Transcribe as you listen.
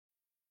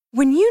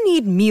When you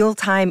need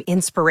mealtime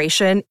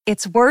inspiration,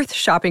 it's worth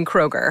shopping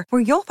Kroger,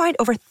 where you'll find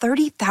over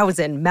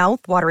 30,000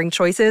 mouth-watering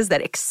choices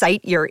that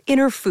excite your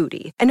inner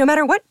foodie. And no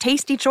matter what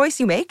tasty choice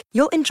you make,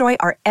 you'll enjoy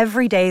our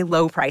everyday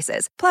low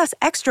prices, plus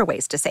extra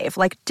ways to save,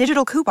 like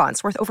digital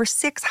coupons worth over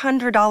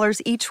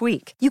 $600 each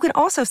week. You can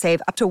also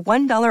save up to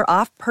 $1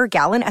 off per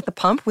gallon at the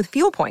pump with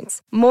fuel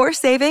points. More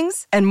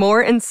savings and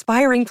more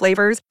inspiring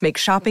flavors make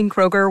shopping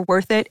Kroger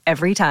worth it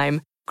every time.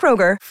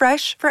 Kroger,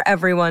 fresh for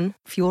everyone.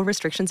 Fuel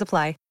restrictions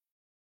apply.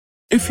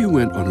 If you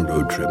went on a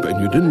road trip and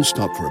you didn't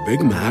stop for a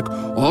Big Mac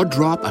or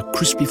drop a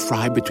crispy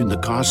fry between the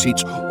car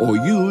seats or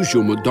use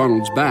your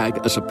McDonald's bag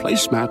as a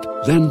placemat,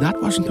 then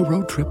that wasn't a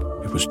road trip.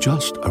 It was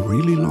just a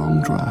really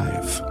long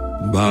drive.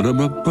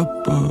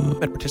 Ba-da-ba-ba-ba.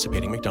 At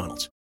participating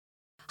McDonald's.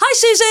 Hi,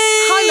 Susie.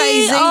 Hi,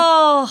 Maisie.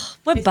 Oh,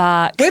 we're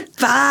back. We're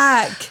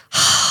back.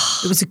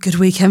 It was a good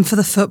weekend for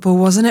the football,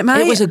 wasn't it,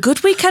 mate? It was a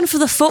good weekend for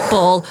the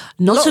football.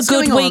 Not Lots a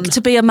good going week on.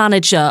 to be a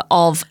manager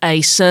of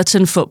a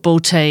certain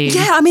football team.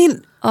 Yeah, I mean,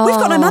 we've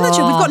got no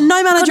manager. We've got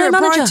no manager at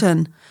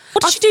Brighton.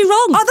 What did she do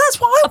wrong? Oh, that's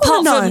what I want to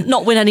know. Apart from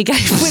not win any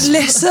games. But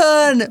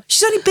listen,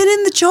 she's only been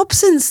in the job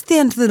since the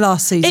end of the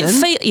last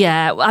season.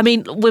 I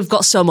mean, we've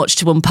got so much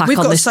to unpack We've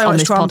on got this so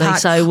much to poddy. unpack.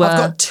 So, I've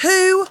got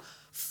 2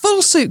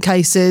 full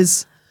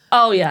suitcases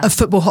of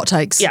football hot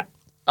takes. Yeah.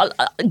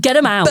 Get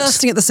them out.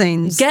 Bursting at the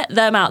seams. Get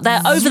them out.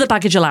 They're over the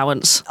baggage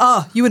allowance.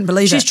 Oh, you wouldn't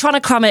believe She's it. trying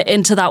to cram it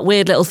into that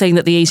weird little thing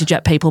that the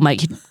EasyJet people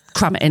make you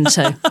cram it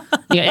into.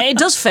 It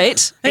does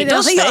fit. It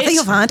does fit. I think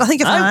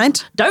you'll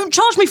find. Don't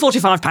charge me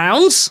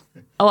 £45.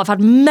 Oh, I've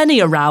had many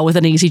a row with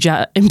an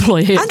EasyJet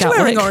employee at And you're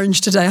wearing orange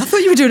today. I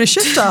thought you were doing a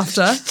shift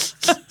after.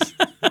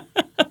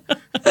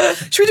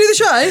 Should we do the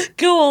show?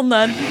 Go on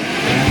then.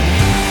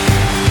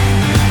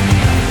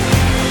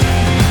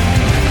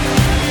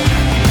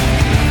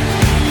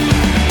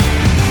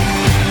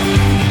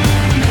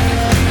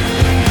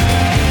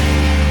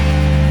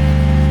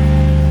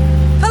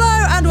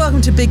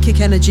 Welcome to Big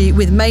Kick Energy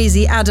with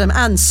Maisie, Adam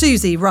and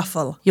Susie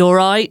Ruffle. You all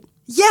right?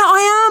 Yeah,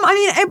 I am. I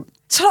mean,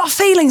 it's a lot of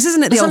feelings,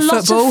 isn't it, There's the old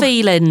football?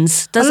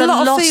 There's a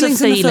lot of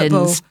feelings in the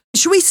football.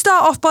 Should we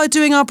start off by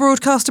doing our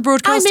broadcaster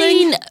broadcasting? I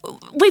mean,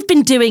 we've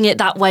been doing it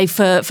that way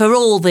for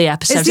all the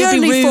episodes. It's the It'd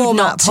be only rude format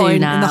not to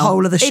point now. in the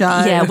whole of the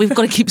show. We've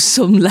got to keep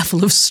some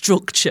level of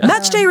structure.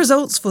 Matchday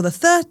results for the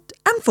 3rd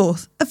and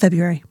 4th of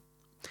February.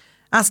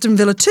 Aston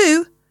Villa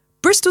 2,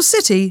 Bristol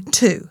City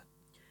 2.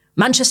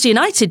 Manchester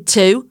United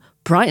 2,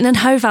 Brighton and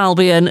Hove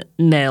Albion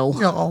 0.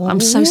 Oh. I'm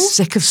so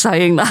sick of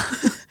saying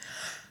that.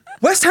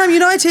 West Ham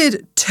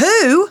United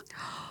 2,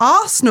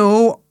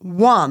 Arsenal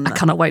 1. I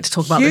cannot wait to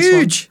talk about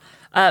Huge. this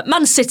one.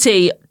 Man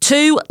City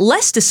 2,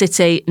 Leicester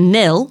City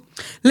 0.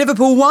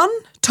 Liverpool 1,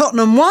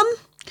 Tottenham 1.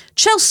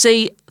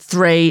 Chelsea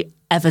 3,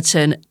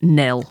 Everton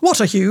 0. What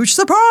a huge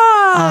surprise!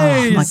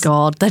 Oh my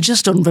God, they're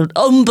just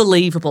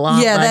unbelievable,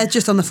 aren't they? Yeah, they're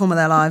just on the form of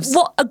their lives.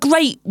 What a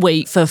great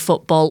week for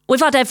football. We've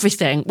had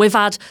everything. We've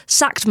had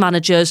sacked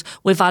managers.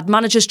 We've had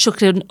managers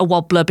chucking a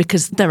wobbler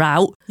because they're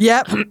out.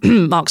 Yep.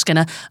 Mark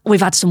Skinner.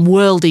 We've had some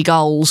worldy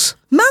goals.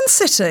 Man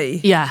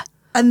City. Yeah.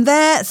 And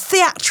their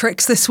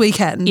theatrics this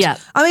weekend. Yeah.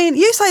 I mean,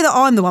 you say that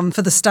I'm the one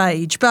for the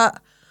stage, but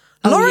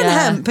Lauren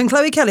Hemp and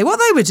Chloe Kelly, what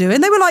they were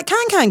doing, they were like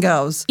can-can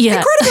girls. Yeah.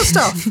 Incredible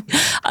stuff.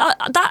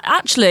 That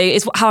actually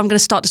is how I'm going to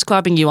start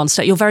describing you on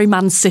stage. You're very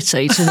Man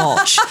City to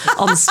watch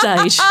on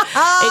stage.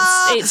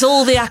 It's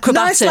all the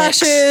acrobatics.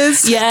 Nice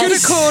lashes. Yes. Good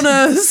at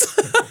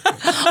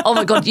corners. Oh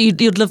my God,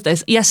 you'd love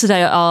this.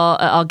 Yesterday at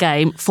our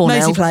game, 4-0.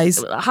 Maisie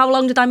plays. How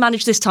long did I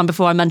manage this time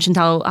before I mentioned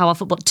how our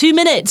football... 2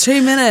 minutes.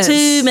 2 minutes.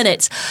 2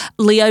 minutes.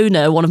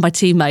 Leona, one of my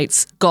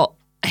teammates, got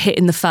hit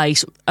in the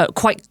face at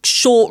quite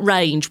short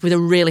range with a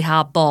really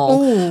hard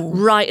ball. Ooh.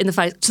 Right in the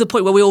face, to the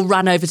point where we all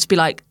ran over to be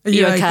like, are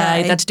you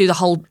okay? They had to do the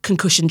whole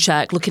concussion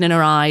check, looking in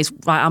her eyes,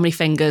 right, how many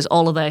fingers,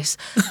 all of this,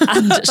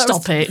 and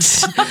stop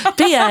it.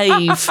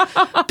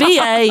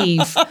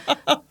 Behave.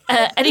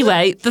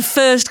 Anyway, the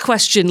first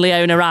question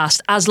Leona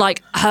asked, as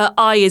like her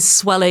eye is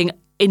swelling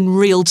in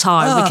real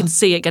time, we can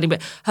see it getting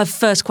bit. Her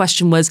first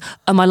question was,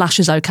 are my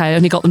lashes okay? I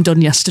only got them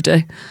done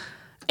yesterday.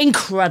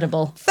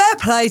 Incredible. Fair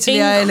play to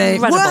Leonie.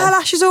 Incredible. Were her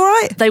lashes all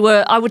right? They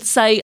were, I would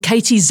say,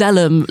 Katie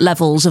Zellum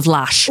levels of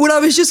lash. Well, I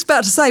was just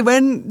about to say,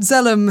 when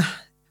Zellum...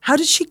 How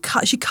did she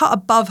cut? She cut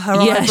above her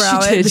eyebrow she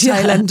at the did,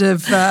 tail end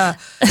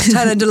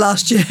of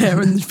last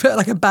year and put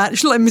like a band.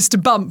 She looked like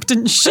Mr. Bump,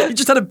 didn't she? She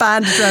just had a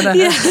bandage around her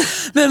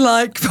head. Then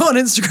like put on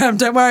Instagram,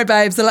 don't worry,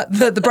 babes,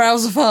 the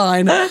brows are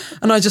fine.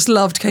 And I just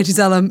loved Katie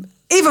Zellum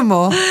even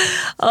more.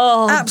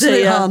 Oh,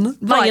 absolute dear. hun.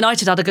 Man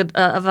United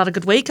have had a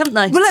good week, haven't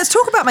they? Well, let's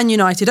talk about Man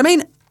United. I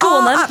mean, Go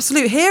on, then.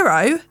 absolute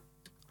hero.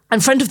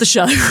 And friend of the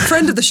show.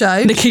 Friend of the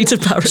show. Nikita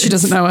Paris. She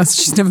doesn't know us.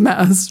 She's never met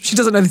us. She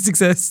doesn't know this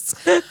exists.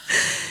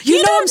 You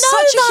know, don't I'm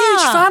such know a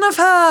huge that. fan of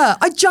her.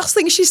 I just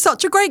think she's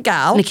such a great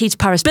gal. Nikita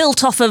Paris,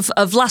 built off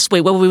of last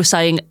week where we were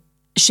saying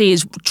she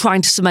is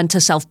trying to cement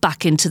herself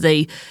back into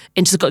the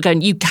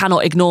going, you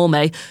cannot ignore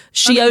me.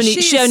 She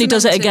only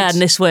does it again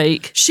this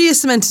week. She is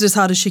cemented as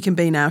hard as she can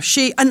be now.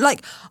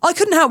 I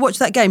couldn't help watch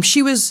that game.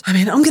 She was,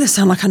 I'm going to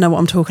sound like I know what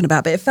I'm talking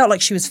about, but it felt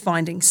like she was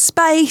finding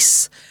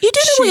space. You do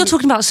know what you're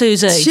talking about,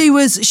 Susie.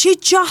 She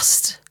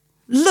just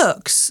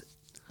looks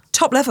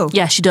top level.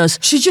 Yeah, she does.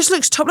 She just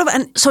looks top level.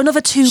 And so another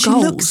 2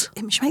 goals.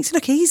 She makes it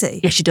look easy.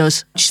 Yeah, she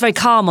does. She's very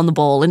calm on the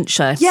ball, isn't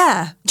she?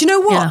 Yeah. Do you know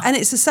what? Yeah. And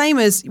it's the same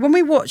as when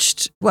we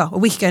watched, a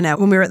week ago now,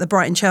 when we were at the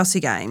Brighton-Chelsea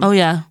game. Oh,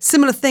 yeah.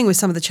 Similar thing with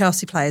some of the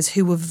Chelsea players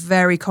who were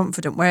very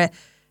confident, where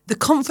the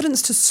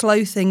confidence to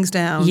slow things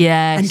down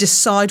and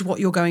decide what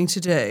you're going to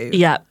do.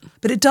 Yeah.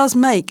 But it does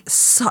make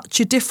such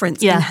a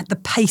difference in the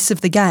pace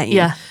of the game.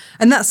 Yeah.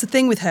 And that's the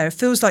thing with her. It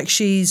feels like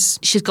she's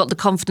got the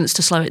confidence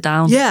to slow it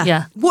down. Yeah.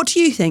 Yeah. What do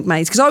you think,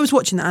 Maze? Because I was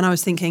watching that and I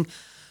was thinking,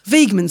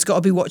 Wiegman's got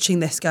to be watching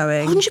this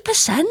going.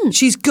 100%.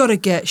 She's got to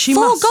get... 4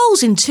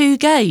 goals in 2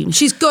 games.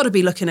 She's got to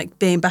be looking at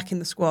being back in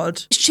the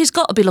squad. She's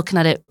got to be looking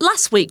at it.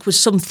 Last week was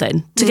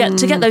something. To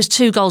get those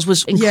 2 goals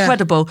was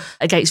incredible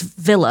against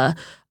Villa.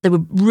 They were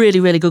really,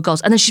 really good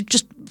goals. And then she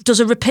just does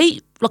a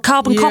repeat,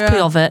 carbon copy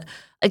of it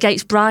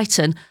against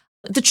Brighton.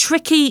 The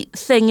tricky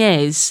thing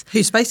is...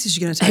 Whose space is she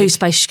going to take? Whose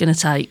space is she going to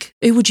take?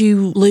 Who would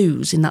you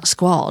lose in that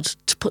squad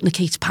to put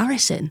Nikita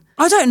Paris in?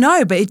 I don't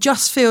know, but it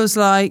just feels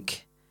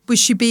like... Would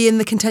she be in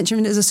the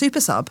contention as a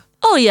super sub?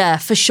 Oh yeah,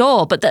 for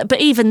sure. But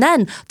even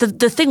then,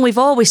 the thing we've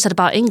always said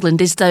about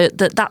England is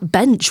that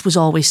bench was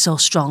always so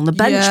strong. The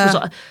bench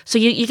was so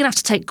you're going to have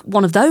to take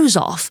one of those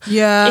off.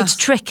 Yeah, it's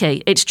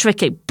tricky,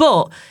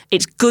 but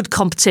it's good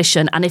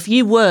competition. And if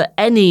you were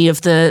any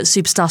of the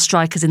superstar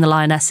strikers in the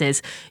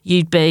Lionesses,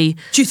 you'd be.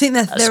 Do you think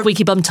they're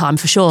squeaky bum time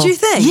for sure? Do you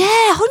think?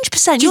 Yeah,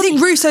 100%. Do you think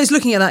Russo's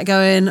looking at that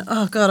going,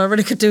 oh God, I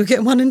really could do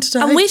getting one in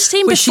today? And we've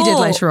seen which before, she did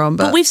later on,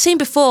 but we've seen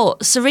before.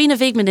 Serena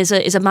Wiegman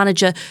is a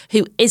manager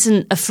who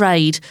isn't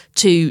afraid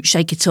to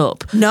shake it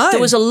up. No. There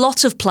was a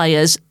lot of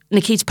players,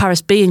 Nikita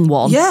Paris being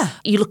one. Yeah.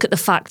 You look at the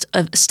fact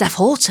of Steph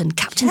Houghton,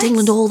 captained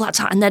England all that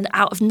time, and then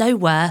out of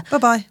nowhere,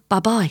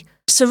 bye-bye.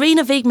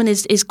 Serena Wiegman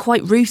is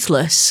quite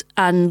ruthless,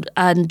 and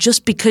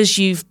just because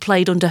you've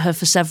played under her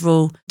for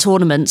several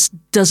tournaments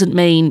doesn't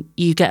mean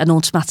you get an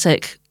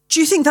automatic... Do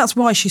you think that's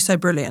why she's so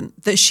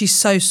brilliant? That she's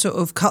so sort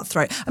of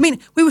cutthroat? I mean,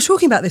 we were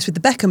talking about this with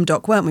the Beckham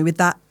doc, weren't we? With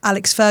that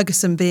Alex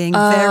Ferguson being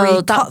very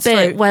that cutthroat.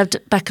 bit where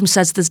Beckham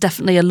says there's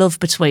definitely a love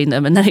between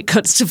them, and then it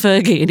cuts to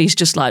Fergie and he's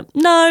just like,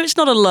 no, it's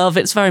not a love,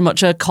 it's very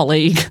much a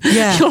colleague.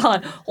 Yeah. You're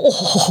like,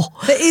 oh.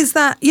 But is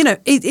that,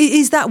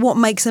 is that what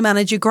makes a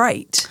manager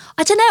great?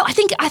 I don't know. I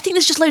think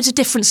there's just loads of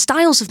different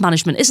styles of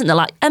management, isn't there?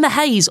 Like Emma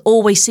Hayes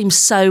always seems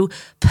so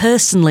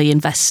personally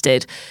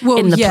invested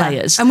in the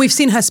players. And we've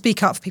seen her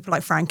speak up for people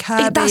like Frank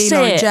Kirby,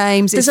 Laurie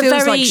James. It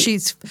feels like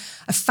she's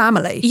a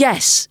family.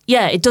 Yes.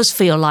 Yeah, it does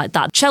feel like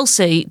that.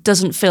 Chelsea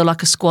doesn't feel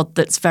like a squad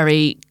that's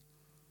very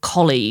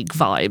colleague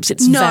vibes.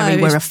 It's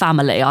we're a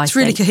family, I think. It's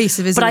really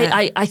cohesive, isn't it?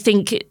 But I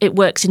think it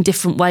works in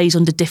different ways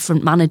under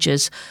different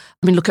managers.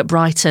 I mean, look at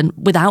Brighton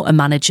without a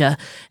manager.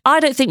 I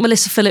don't think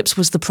Melissa Phillips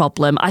was the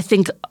problem. I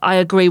think I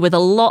agree with a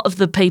lot of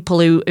the people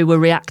who were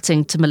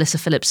reacting to Melissa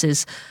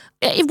Phillips's.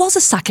 It was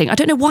a sacking. I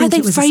don't know why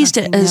they phrased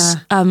it as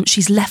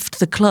she's left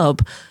the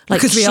club.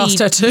 Because we asked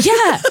her to.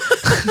 Yeah.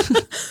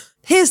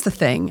 Here's the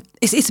thing.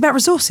 It's about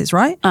resources,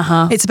 right?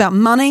 Uh-huh. It's about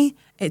money.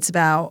 It's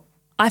about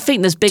I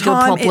think there's bigger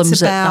time. problems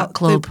it's about at that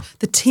club.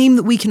 The team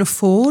that we can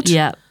afford.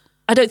 Yeah.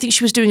 I don't think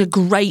she was doing a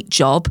great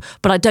job,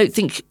 but I don't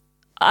think...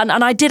 And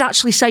I did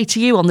actually say to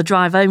you on the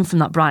drive home from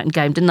that Brighton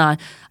game, didn't I?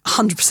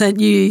 100%.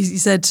 You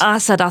said... I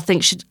said I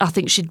think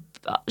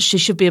she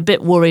should be a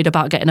bit worried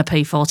about getting a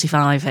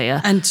P45 here.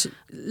 And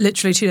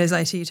literally 2 days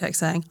later you text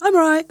saying, I'm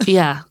right.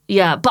 Yeah.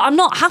 But I'm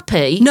not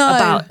happy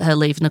about her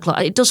leaving the club.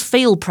 It does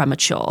feel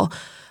premature.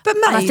 But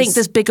Maze, and I think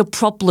there's bigger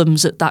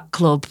problems at that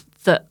club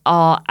that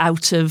are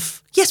out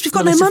of... Yes, we've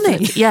got no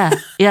money. Yeah.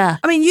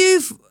 I mean,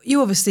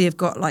 you obviously have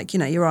got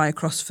your eye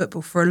across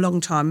football for a long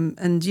time,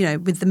 and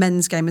with the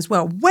men's game as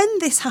well. When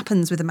this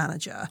happens with a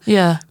manager,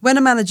 when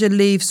a manager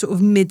leaves sort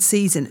of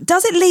mid-season,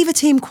 does it leave a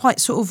team quite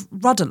sort of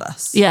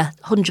rudderless? Yeah,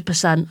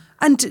 100%.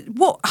 And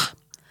what?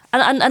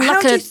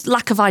 And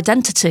lack of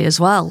identity as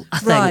well, I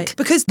think. Right,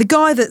 because the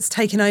guy that's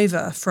taken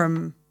over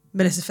from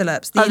Melissa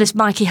Phillips. This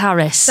Mikey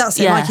Harris. That's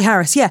it, Mikey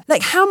Harris, yeah.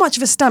 Like, how much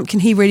of a stamp can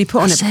he really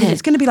put on it? Because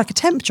it's going to be like a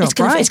temp job,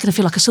 right? It's going to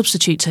feel like a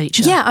substitute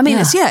teacher. Yeah, I mean,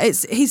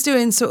 he's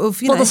doing sort of,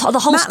 the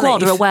whole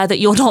squad are aware that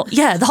you're not,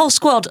 the whole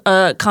squad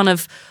are kind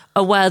of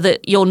aware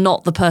that you're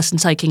not the person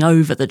taking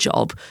over the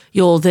job.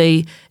 You're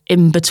the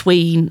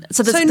in-between.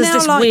 So there's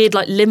this weird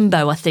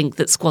limbo, I think,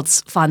 that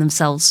squads find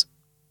themselves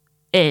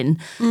in.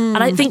 And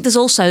I think there's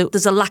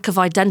a lack of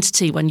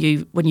identity when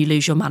you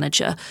lose your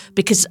manager,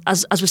 because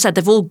as we said,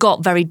 they've all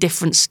got very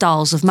different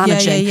styles of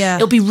managing.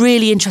 It'll be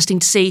really interesting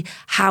to see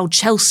how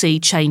Chelsea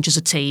change as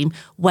a team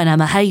when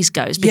Emma Hayes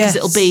goes, because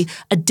it'll be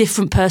a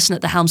different person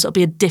at the helm, so it'll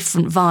be a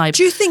different vibe.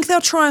 Do you think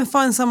they'll try and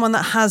find someone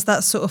that has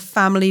that sort of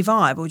family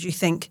vibe, or do you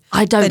think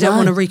they don't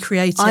want to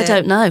recreate it? I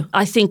don't know.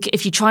 I think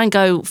if you try and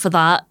go for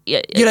that,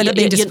 you'll end up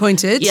being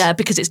disappointed. Yeah,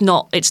 because it's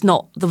not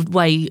the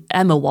way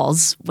Emma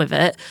was with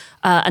it.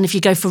 And if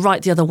you go for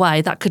right the other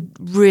way, that could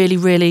really,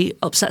 really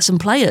upset some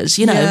players,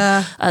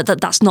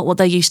 that's not what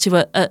they're used to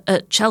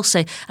at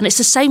Chelsea. And it's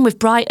the same with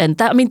Brighton.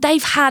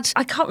 They've had,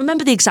 I can't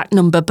remember the exact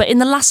number, but in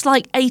the last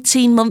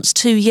 18 months,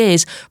 2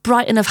 years,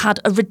 Brighton have had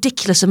a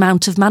ridiculous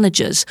amount of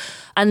managers,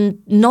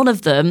 and none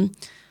of them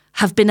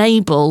have been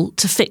able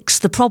to fix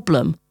the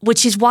problem,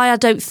 which is why I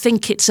don't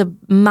think it's a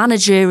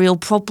managerial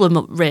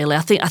problem, really.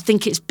 I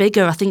think it's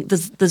bigger. I think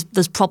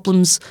there's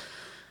problems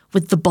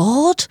with the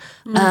board.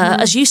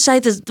 As you say,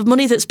 there's the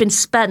money that's been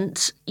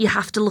spent. You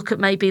have to look at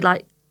maybe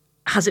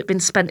has it been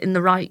spent in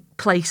the right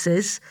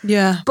places?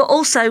 Yeah. But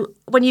also,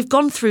 when you've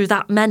gone through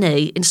that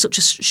many in such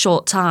a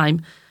short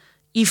time,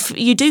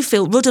 you do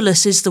feel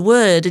rudderless is the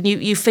word, and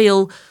you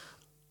feel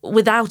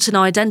without an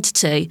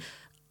identity.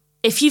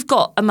 If you've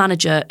got a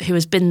manager who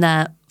has been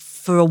there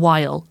for a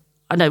while,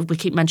 I know we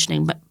keep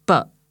mentioning,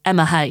 but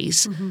Emma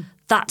Hayes,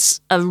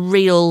 that's a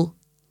real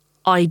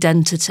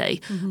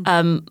identity.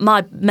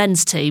 My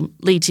men's team,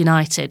 Leeds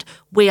United,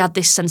 we had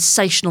this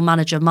sensational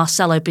manager,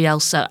 Marcelo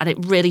Bielsa, and it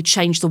really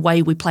changed the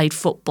way we played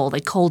football.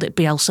 They called it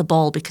Bielsa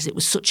ball because it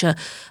was such a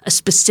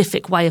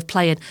specific way of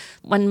playing.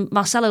 When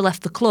Marcelo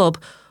left the club,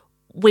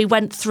 we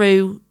went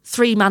through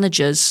 3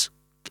 managers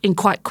in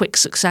quite quick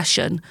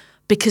succession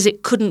because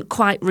it couldn't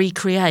quite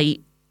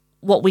recreate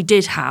what we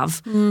did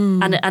have,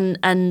 and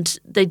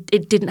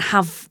it didn't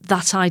have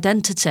that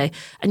identity.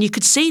 And you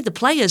could see the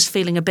players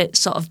feeling a bit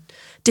sort of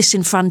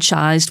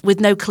disenfranchised with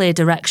no clear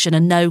direction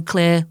and no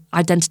clear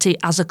identity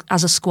as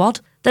a squad.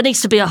 There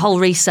needs to be a whole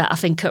reset, I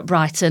think, at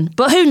Brighton.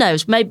 But who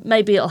knows?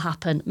 Maybe it'll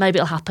happen.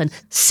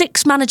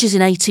 6 managers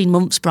in 18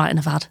 months Brighton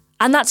have had.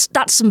 And that's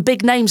some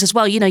big names as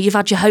well. You've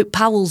had your Hope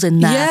Powells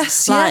in there.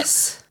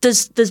 Yes.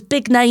 There's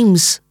big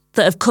names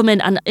that have come in,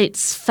 and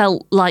it's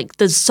felt like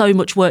there's so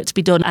much work to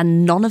be done,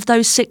 and none of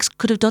those 6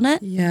 could have done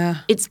it. Yeah.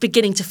 It's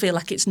beginning to feel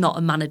like it's not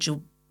a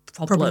manageable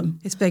problem.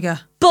 It's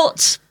bigger.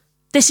 But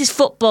this is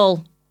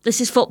football.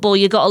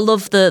 You got to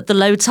love the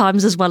low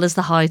times as well as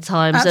the high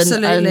times.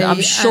 Absolutely.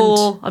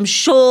 And I'm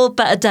sure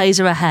better days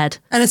are ahead.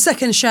 And a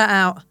second shout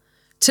out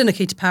to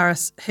Nikita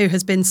Paris, who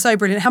has been so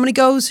brilliant. How many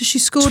goals has she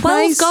scored?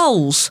 12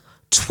 goals.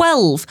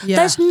 12. Yeah.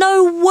 There's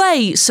no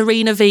way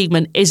Serena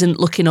Wiegmann isn't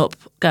looking up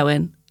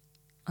going,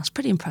 that's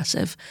pretty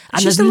impressive.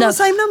 And she's still on the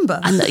same number?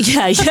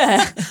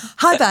 Yeah.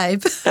 Hi,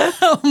 babe.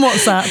 On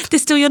WhatsApp.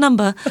 This still your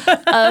number?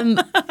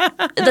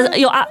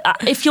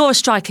 If you're a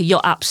striker, you're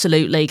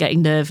absolutely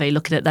getting nervy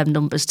looking at them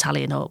numbers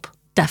tallying up.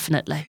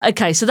 Definitely.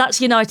 Okay, so that's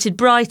United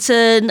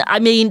Brighton.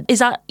 Is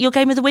that your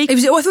game of the week? I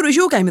thought it was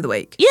your game of the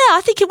week. Yeah,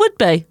 I think it would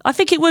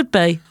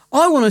be.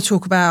 I want to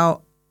talk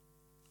about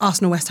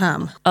Arsenal West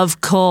Ham. Of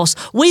course.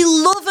 We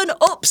love an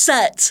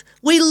upset.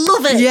 We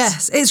love it.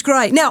 Yes, it's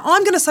great. Now,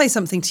 I'm going to say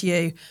something to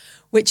you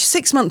which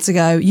 6 months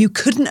ago you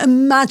couldn't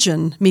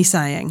imagine me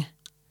saying.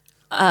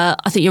 I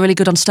think you're really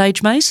good on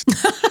stage, Maze.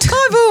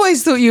 I've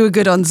always thought you were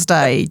good on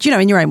stage,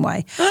 in your own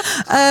way.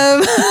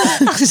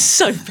 That's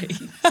so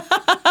mean.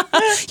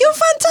 You're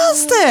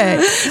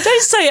fantastic.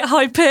 Don't say it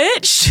high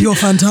pitch. You're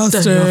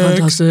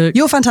fantastic.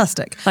 You're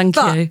fantastic. Thank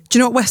you. Do you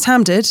know what West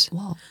Ham did?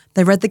 What?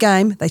 They read the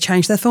game, they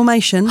changed their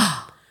formation,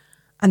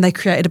 and they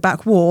created a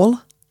back wall.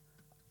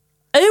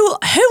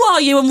 Who are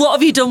you and what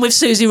have you done with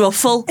Susie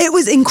Ruffle? It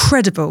was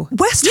incredible.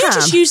 West Ham. You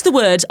just used the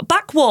words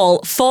back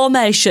wall,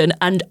 formation,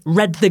 and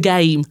read the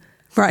game.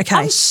 Right,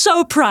 okay. I'm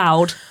so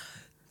proud.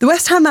 The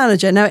West Ham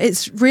manager, now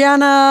it's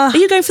Rihanna. Are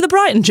you going for the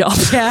Brighton job?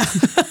 Yeah.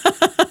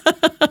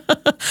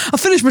 I've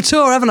finished my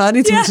tour, haven't I? I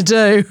need something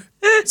to do.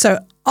 So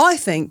I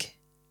think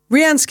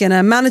Rianne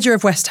Skinner, manager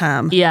of West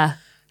Ham,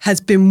 has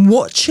been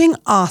watching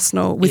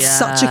Arsenal with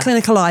such a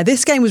clinical eye.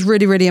 This game was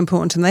really, really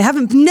important to them. They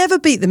never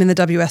beat them in the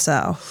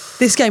WSL.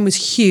 This game was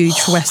huge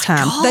for West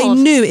Ham. God. They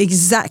knew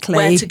exactly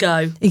where to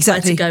go.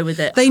 Exactly. Where to go with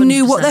it. They 100%.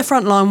 knew what their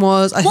front line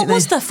was. What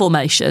was their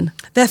formation?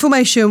 Their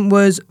formation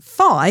was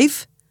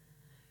 5-3-2.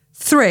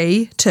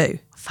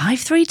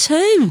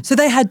 5-3-2. So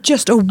they had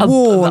just a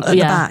wall at the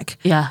back.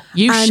 Yeah.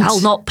 You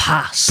shall not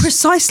pass.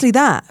 Precisely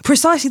that.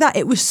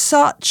 It was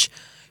such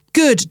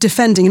good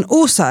defending. And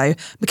also,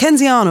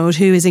 Mackenzie Arnold,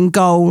 who is in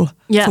goal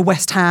for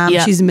West Ham,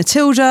 she's in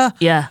Matilda.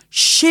 Yeah.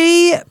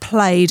 She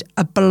played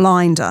a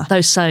blinder.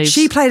 Those saves.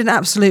 She played an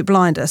absolute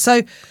blinder.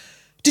 So,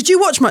 did you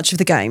watch much of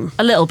the game?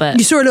 A little bit.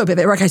 You saw a little bit of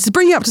it. Right, okay, so to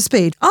bring you up to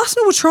speed,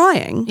 Arsenal were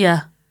trying.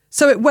 Yeah.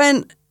 So it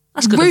went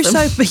That's good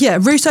Russo, of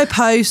them. Russo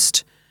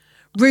post,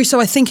 Russo,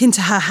 I think,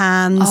 into her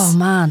hands. Oh,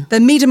 man.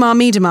 Then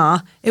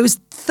Miedemar. It was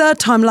third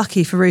time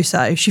lucky for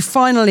Russo. She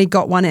finally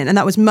got one in, and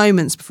that was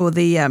moments before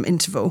the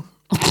interval.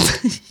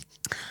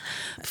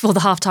 Before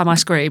the halftime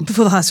ice cream.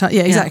 Before the halftime,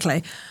 yeah,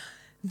 exactly.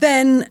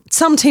 then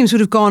some teams would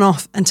have gone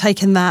off and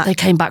taken that. They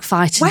came back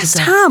fighting. West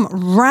Ham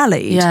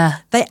rallied. Yeah.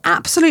 They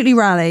absolutely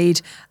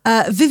rallied.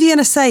 Vivian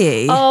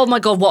Assayi. Oh my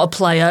God, what a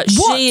player.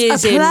 She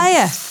is in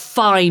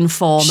fine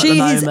form at the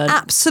moment. She is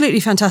absolutely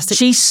fantastic.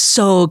 She's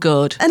so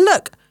good. And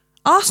look,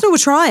 Arsenal were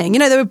trying.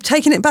 They were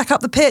taking it back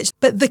up the pitch.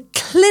 But the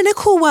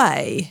clinical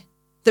way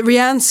that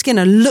Rhiannon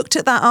Skinner looked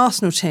at that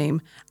Arsenal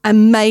team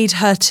and made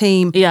her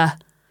team. Yeah.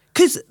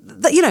 Because,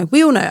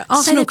 we all know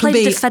Arsenal can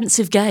be a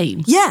defensive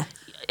game. Yeah.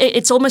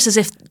 It's almost as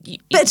if...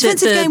 But a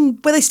defensive game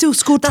where they still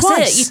scored twice.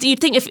 That's it. You'd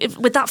think if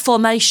with that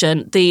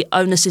formation, the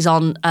onus is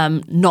on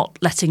not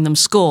letting them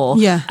score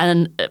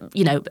and,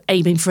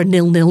 aiming for a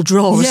 0-0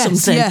 draw or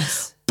something.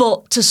 Yes.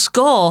 But to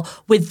score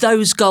with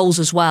those goals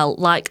as well,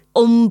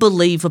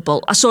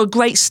 unbelievable. I saw a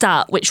great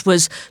stat, which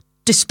was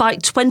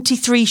despite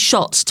 23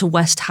 shots to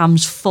West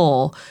Ham's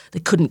 4, they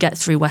couldn't get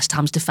through West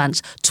Ham's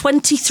defence.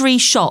 23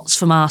 shots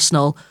from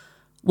Arsenal,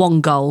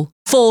 1 goal.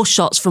 4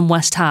 shots from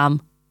West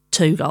Ham,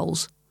 2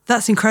 goals.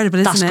 That's incredible,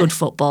 isn't it? That's good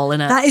football,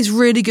 isn't it? That is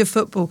really good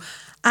football.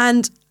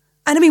 And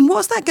I mean,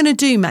 what's that going to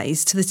do,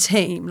 Maze, to the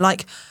team?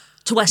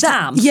 To West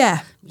Ham?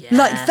 Yeah.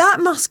 That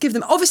must give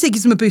them... Obviously, it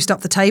gives them a boost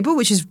up the table,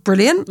 which is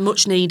brilliant.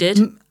 Much needed.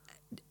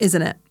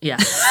 Isn't it? Yeah.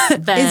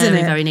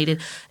 Very, very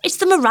needed. It's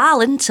the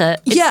morale, isn't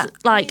it?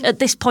 At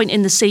this point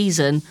in the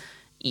season,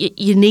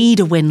 you need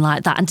a win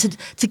like that. And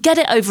to get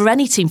it over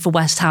any team for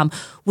West Ham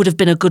would have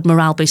been a good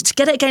morale boost. To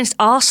get it against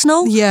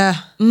Arsenal? Yeah.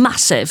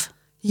 Massive.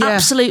 Yeah.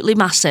 Absolutely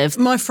massive.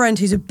 My friend,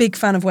 who's a big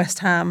fan of West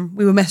Ham,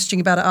 we were messaging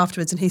about it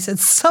afterwards, and he said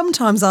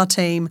sometimes our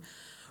team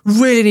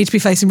really need to be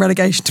facing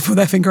relegation to pull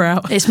their finger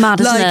out. It's mad,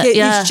 isn't it?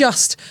 It's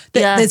just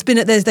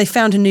they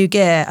found a new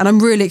gear, and I'm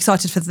really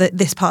excited for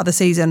this part of the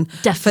season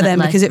for them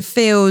because it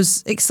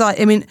feels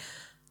exciting. I mean,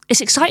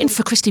 it's exciting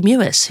for Christy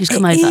Mewis, who's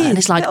come over, and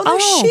it's like,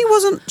 she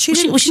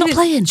wasn't. Was she not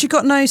playing? She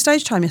got no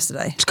stage time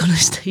yesterday. She's got no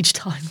stage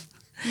time.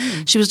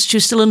 She was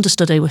still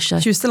understudy, was she?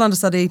 She was still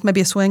understudy.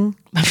 Maybe a swing.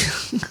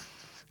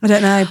 I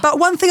don't know. But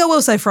one thing I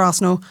will say for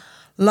Arsenal,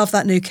 love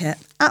that new kit.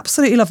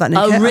 Absolutely love that new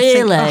kit. Oh,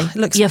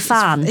 really? You're a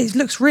fan? It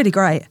looks really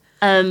great.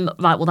 Right,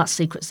 well, that's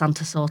Secret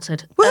Santa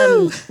sorted.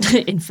 Woo!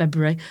 In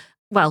February.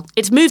 Well,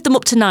 it's moved them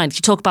up to 9th.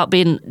 You talk about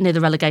being near the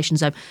relegation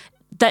zone.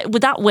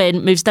 With that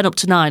win, moves them up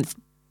to 9th.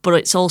 But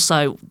it's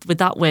also, with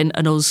that win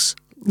and us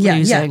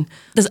losing,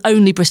 there's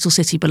only Bristol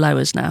City below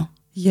us now.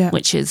 Yeah.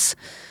 Which is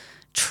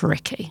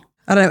tricky.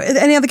 I don't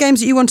know. Any other games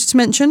that you wanted to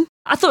mention?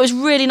 I thought it was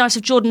really nice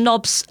of Jordan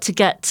Nobbs to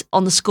get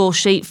on the score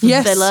sheet for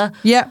Villa.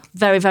 Yeah.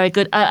 Very, very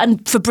good.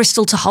 And for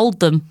Bristol to hold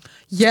them.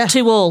 Yeah.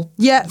 2-2.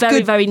 Yeah. Very,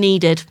 good. Very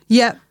needed.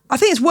 Yeah. I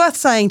think it's worth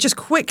saying just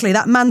quickly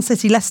that Man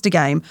City-Leicester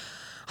game,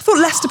 I thought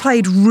Leicester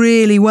played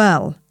really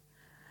well.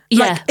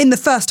 Yeah. In the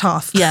first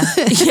half. Yeah.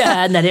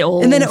 Yeah, and then it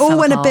all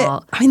went apart.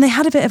 a bit... I mean, they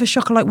had a bit of a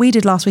shocker like we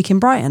did last week in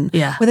Brighton.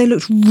 Yeah. Where they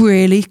looked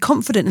really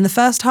confident in the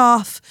first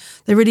half.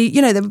 They really,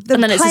 they were playing really well.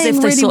 And then it's as if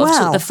they sort of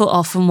took their foot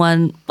off and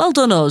went, well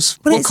done us.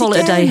 We'll call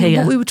it a day here.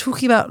 What we were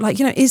talking about,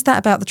 is that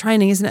about the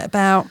training? Isn't it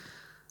about,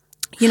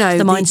 the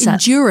mindset.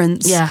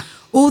 Endurance? Yeah.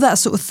 All that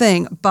sort of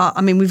thing. But,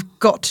 I mean, we've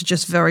got to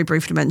just very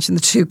briefly mention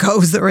the 2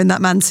 goals that were in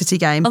that Man City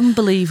game.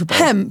 Unbelievable.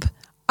 Hemp,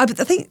 I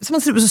think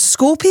someone said it was a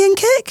scorpion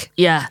kick.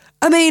 Yeah.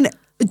 I mean...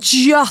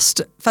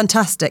 just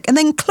fantastic. And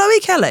then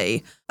Chloe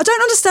Kelly, I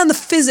don't understand the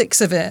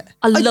physics of it.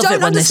 I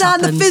don't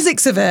understand the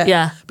physics of it.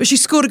 Yeah. But she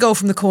scored a goal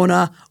from the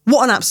corner.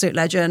 What an absolute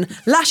legend.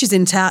 Lashes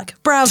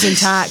intact, brows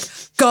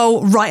intact,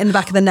 goal right in the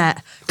back of the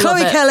net.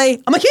 Chloe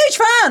Kelly, I'm a huge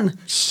fan.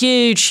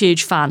 Huge,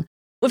 huge fan.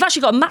 We've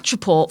actually got a match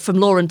report from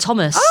Lauren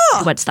Thomas,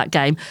 who went to that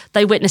game.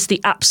 They witnessed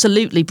the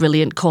absolutely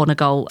brilliant corner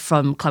goal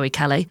from Chloe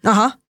Kelly.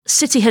 Uh-huh.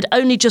 City had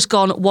only just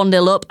gone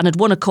 1-0 up and had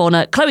won a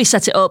corner. Chloe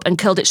set it up and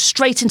curled it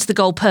straight into the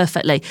goal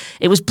perfectly.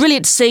 It was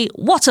brilliant to see.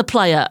 What a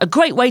player. A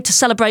great way to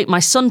celebrate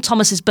my son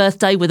Thomas's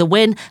birthday with a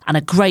win and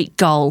a great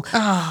goal.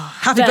 Oh,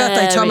 happy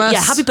birthday, Thomas.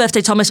 Yeah, happy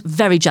birthday, Thomas.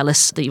 Very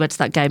jealous that you went to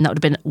that game. That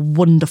would have been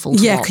wonderful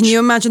to watch. Can you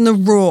imagine the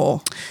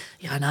roar?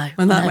 Yeah, I know.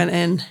 When that went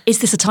in. Is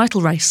this a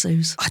title race,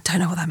 Suze? I don't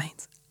know what that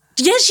means.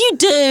 Yes, you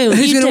do.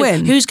 Who's going to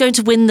win? Who's going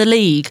to win the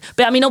league?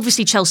 But I mean,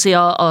 obviously Chelsea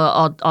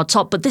are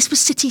top, but this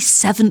was City's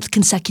 7th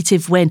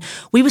consecutive win.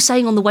 We were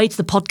saying on the way to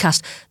the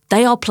podcast,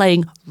 they are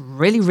playing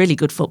really, really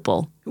good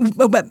football.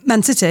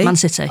 Man City? Man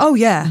City. Oh,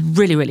 yeah.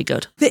 Really, really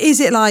good. But is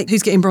it like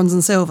who's getting bronze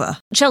and silver?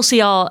 Chelsea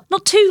are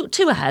not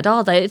too ahead,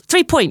 are they?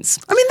 3 points.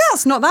 I mean,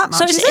 that's not that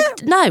much, is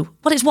it? No,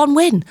 but it's 1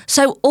 win.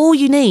 So all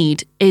you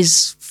need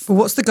is... Well,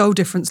 what's the goal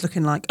difference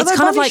looking like? It's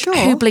kind of like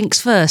who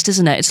blinks first,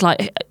 isn't it? It's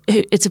like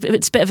it's a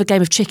bit of a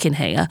game of chicken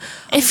here.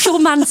 If you're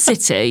Man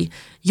City,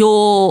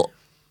 you're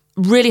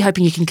really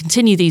hoping you can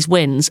continue these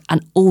wins,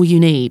 and all you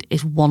need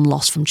is 1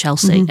 loss from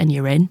Chelsea, and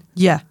you're in.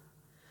 Yeah,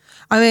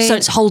 I mean, so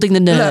it's holding the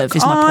nerve.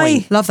 Is my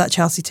point. I love that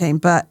Chelsea team,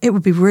 but it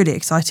would be really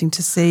exciting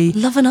to see.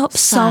 Love an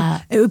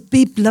upset. It would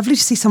be lovely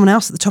to see someone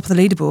else at the top of the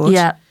leaderboard.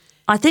 Yeah,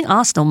 I think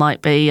Arsenal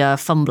might be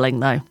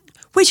fumbling though,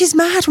 which is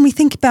mad when we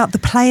think about the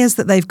players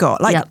that they've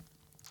got. Like. Yeah.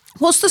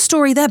 What's the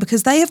story there?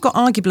 Because they have got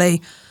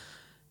arguably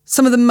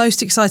some of the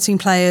most exciting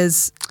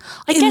players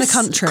in the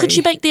country. Could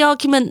you make the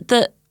argument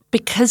that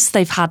because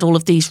they've had all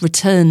of these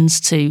returns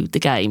to the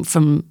game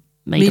from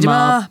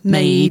Miedema,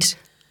 Mead,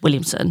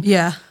 Williamson.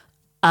 Yeah.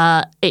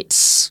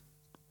 It's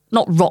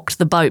not rocked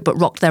the boat, but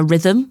rocked their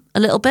rhythm a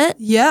little bit.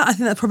 Yeah, I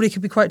think that probably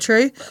could be quite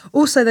true.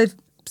 Also,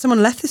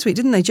 someone left this week,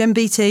 didn't they? Jen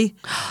Beattie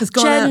has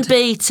gone out. Jen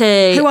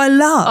Beattie. Who I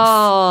love.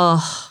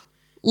 Oh,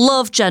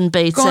 love Jen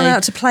Beattie. Gone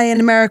out to play in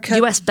America.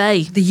 US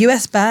Bay. The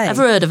US Bay.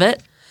 Ever heard of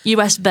it?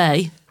 US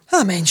Bay.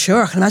 I mean,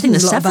 sure, I can imagine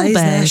there's a lot of bays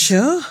there,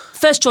 sure.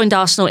 First joined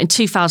Arsenal in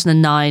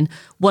 2009,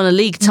 won a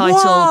league title,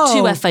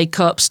 Whoa. 2 FA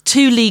Cups,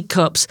 2 League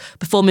Cups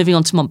before moving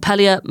on to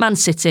Montpellier, Man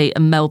City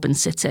and Melbourne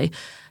City.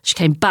 She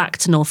came back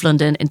to North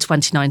London in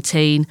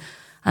 2019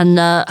 and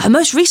her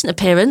most recent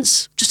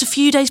appearance just a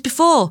few days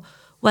before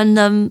when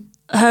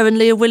her and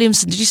Leah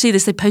Williamson, did you see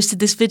this? They posted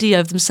this video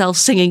of themselves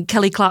singing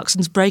Kelly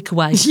Clarkson's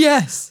Breakaway.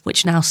 Yes.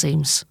 Which now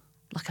seems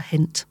like a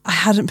hint. I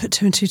hadn't put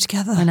 2 and 2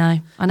 together. I know.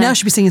 Now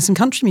she'll be singing some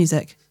country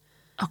music.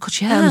 Oh,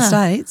 God, yeah. Out in the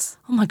States.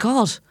 Oh, my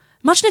God.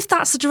 Imagine if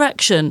that's the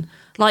direction.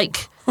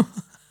 Like,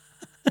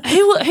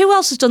 who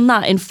else has done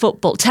that in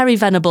football? Terry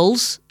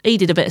Venables. He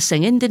did a bit of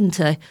singing, didn't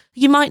he?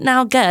 You might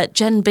now get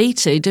Jen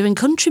Beattie doing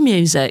country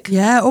music.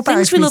 Yeah, or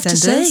Barry Things we from love to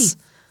see.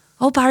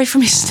 Or Barry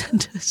from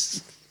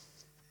EastEnders.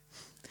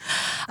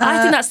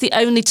 I think that's the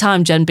only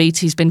time Jen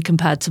Beattie's been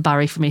compared to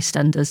Barry from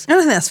EastEnders. I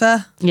don't think that's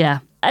fair. Yeah.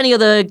 Any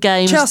other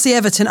games?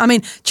 Chelsea-Everton. I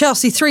mean,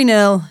 Chelsea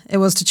 3-0 it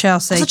was to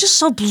Chelsea. They're just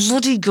so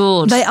bloody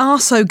good. They are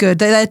so good.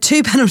 They had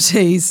 2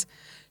 penalties.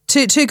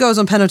 Two goals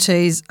on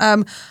penalties.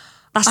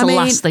 That's the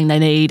last thing they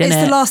need, isn't it?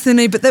 It's the last thing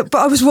they need, but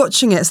I was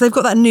watching it. So they've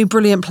got that new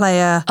brilliant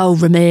player. Oh,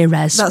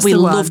 Ramirez. That's we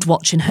the one. loved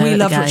watching her. We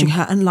loved watching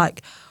her. And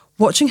like,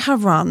 watching her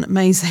run,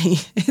 Maisie,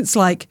 it's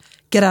like,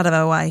 get out of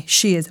her way.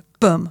 She is,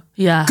 boom,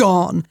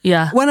 gone.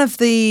 Yeah. One of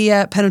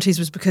the penalties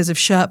was because of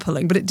shirt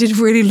pulling, but it did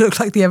really look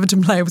like the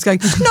Everton player was going,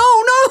 no,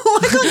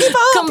 I can't keep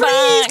up, come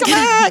back.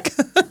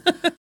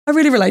 I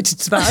really related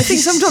to that. I think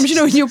sometimes,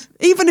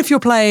 even if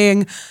you're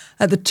playing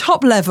at the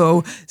top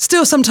level,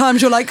 still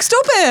sometimes you're like,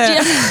 stop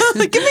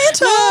it, give me a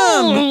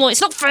turn. No,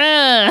 it's not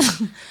fair.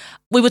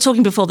 We were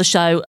talking before the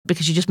show,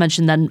 because you just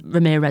mentioned then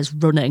Ramirez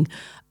running.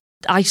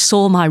 I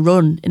saw my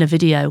run in a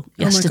video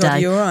yesterday. Oh my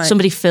God, you're right.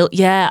 Somebody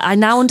I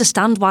now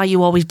understand why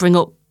you always bring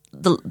up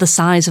the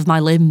size of my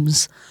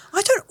limbs.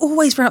 I don't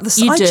always bring up the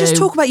size. You I do. just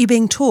talk about you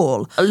being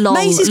tall. Long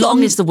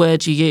is the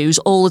word you use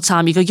all the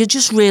time. You go, you're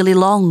just really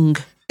long.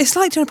 It's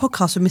like doing a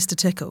podcast with Mr.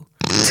 Tickle.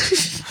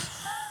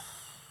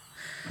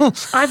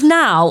 I've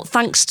now,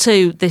 thanks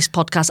to this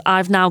podcast,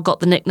 I've now got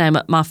the nickname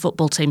at my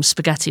football team,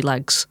 Spaghetti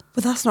Legs.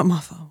 But that's not my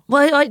fault.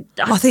 Well, I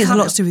think it's a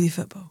lot to do with your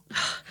football.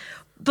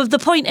 But the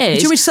point is...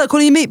 Do you want me to start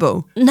calling you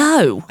Meatball?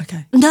 No.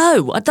 Okay.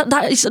 No,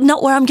 that is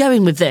not where I'm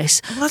going with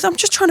this. Well, I'm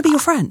just trying to be your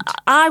friend.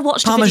 I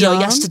watched Parmesan. a video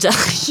yesterday.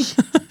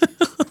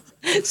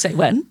 Say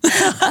when.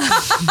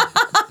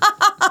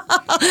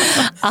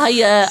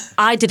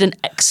 I did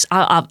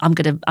I'm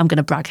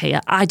gonna brag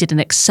here. I did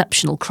an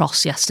exceptional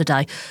cross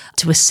yesterday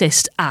to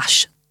assist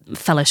Ash,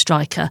 fellow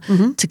striker,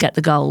 to get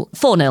the goal.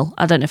 4-0.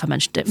 I don't know if I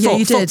mentioned it. Yeah,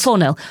 you did.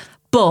 4-0.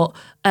 But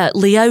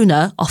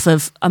Leona off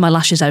of Are My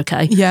Lashes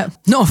Okay? Yeah,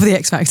 not for the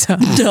X Factor.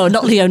 No,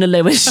 not Leona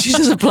Lewis. She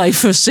doesn't play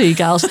for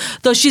Seagulls.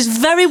 Though she's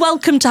very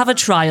welcome to have a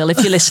trial if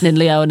you're listening,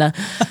 Leona.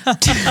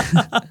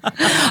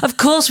 Of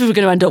course we were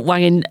going to end up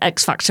wanging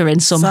X Factor in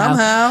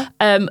somehow.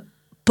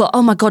 But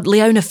oh my God,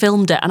 Leona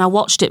filmed it and I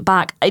watched it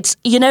back. It's,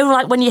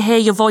 like when you hear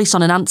your voice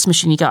on an ants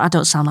machine, you go, I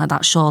don't sound like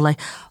that, surely.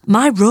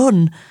 My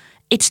run,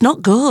 it's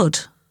not good.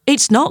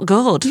 It's not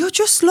good. You're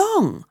just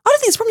long. I don't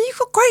think it's from you. You've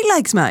got great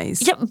legs,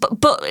 Maze. Yeah,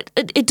 but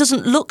it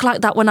doesn't look like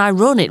that when I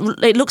run.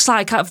 It looks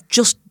like I've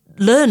just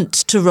learnt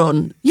to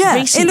run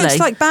recently. It looks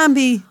like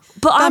Bambi.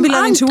 But Bambi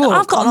learning to walk.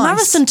 I've got a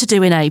marathon to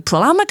do in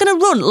April. How am I going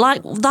to run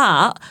like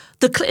that?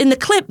 In the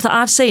clip that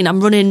I've seen,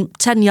 I'm running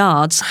 10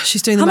 yards.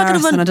 She's doing the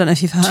marathon. I don't know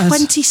if you've heard.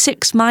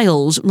 26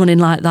 miles running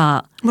like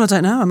that. Well, I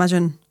don't know. I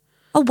imagine.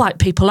 I'll wipe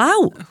people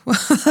out. Well,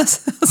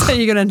 that's how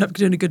you're going to end up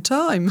doing a good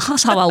time.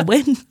 That's how I'll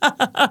win. Did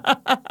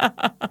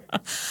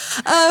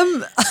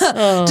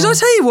I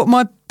tell you what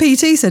my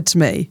PT said to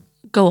me?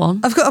 Go on.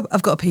 I've got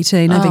a PT,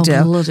 no big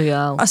deal. Bloody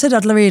hell. I said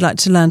I'd really like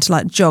to learn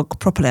to jog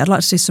properly. I'd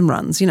like to do some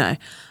runs, And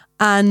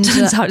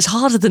turns out it's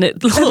harder than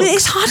it looks. I mean,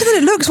 it's harder than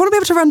it looks. I want to be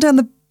able to run down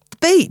the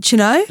beach,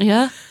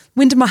 Yeah.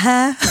 Wind in my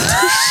hair.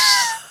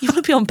 You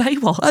want to be on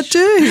Baywatch? I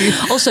do.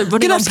 Also,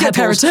 running on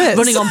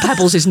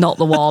pebbles is not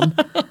the one.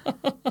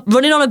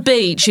 Running on a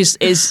beach is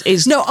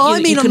No, I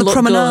mean on the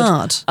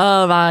promenade. Good.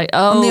 Oh, right.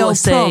 Oh, on the old I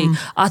see. prom.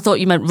 I thought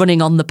you meant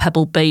running on the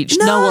pebble beach.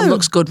 No one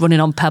looks good running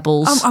on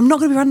pebbles. I'm not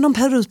going to be running on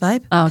pedals,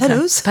 babe. Oh, okay.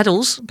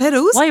 Pedals. Why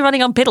are you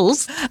running on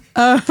pedals?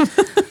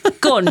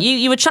 Go on,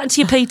 you were chatting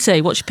to your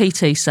PT. What's your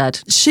PT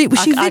said? She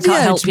I can't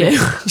help you.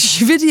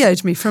 She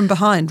videoed me from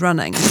behind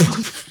running.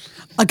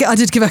 I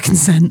did give her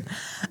consent.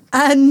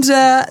 And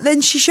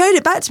then she showed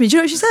it back to me. Do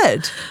you know what she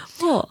said?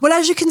 What? Well,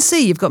 as you can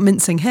see, you've got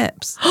mincing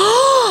hips.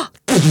 How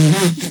can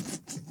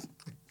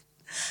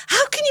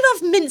you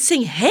have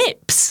mincing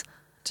hips?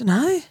 Don't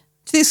know. Do you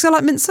think it's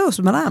like mint sauce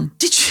with my lamb?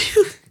 Did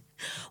you?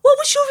 What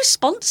was your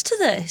response to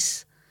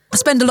this? I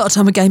spend a lot of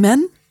time with gay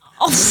men.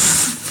 Oh.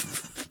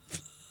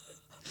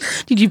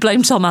 You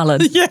blame Tom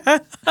Allen? Yeah.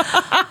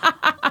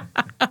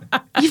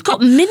 You've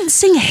got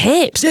mincing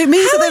hips. It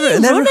means How that are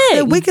you running?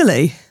 they're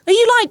wiggly. Are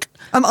you like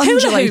I'm hula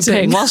undulating.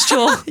 hooping whilst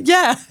you're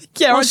Yeah.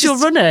 whilst you're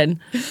running?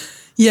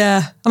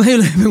 Yeah, I'm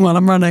hula hooping while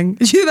I'm running.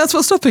 Do you think that's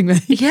what's stopping me?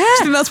 Yeah. Do you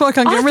think that's why I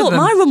can't get I rid of thought them?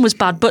 my run was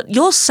bad, but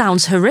yours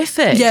sounds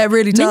horrific. Yeah, it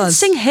really does.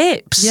 Mincing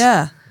hips.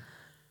 Yeah.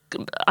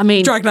 I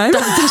mean, Drag name.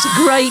 That's a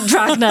great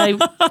drag name.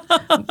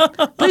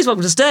 Please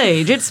welcome to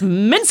stage. It's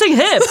Mincing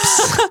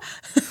Hips.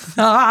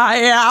 I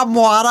am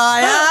what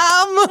I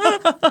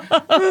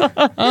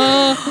am.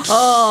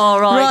 Oh,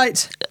 right.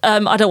 Right.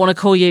 I don't want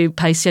to call you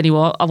Pacey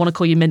anymore. I want to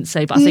call you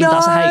Mincy, but I think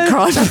that's a hate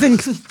crime. I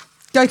think.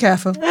 Go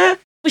careful.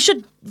 We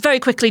should very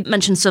quickly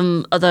mention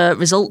some other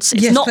results.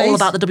 It's Yes, not all please.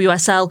 about the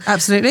WSL.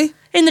 Absolutely.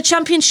 In the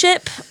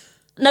Championship,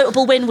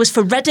 notable win was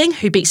for Reading,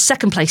 who beat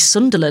second place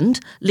Sunderland.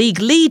 League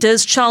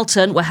leaders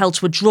Charlton were held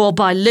to a draw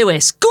by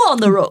Lewis. Go on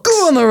the Rooks!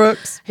 Go on the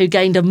Rooks. Who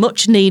gained a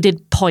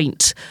much-needed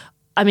point.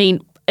 I mean,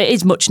 it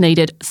is much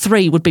needed.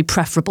 3 would be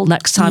preferable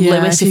next time, Yeah,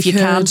 Lewis, if you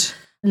can. could.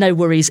 No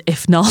worries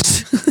if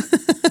not.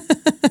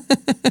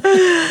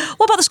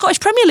 What about the Scottish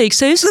Premier League,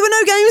 Suze? There were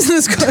no games in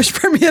the Scottish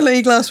Premier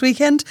League last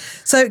weekend.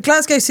 So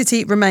Glasgow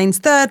City remains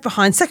third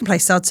behind second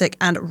place Celtic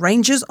and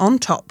Rangers on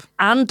top.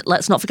 And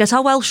let's not forget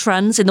our Welsh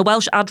friends. In the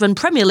Welsh Adran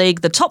Premier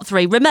League, the top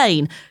 3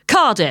 remain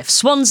Cardiff,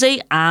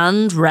 Swansea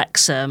and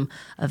Wrexham.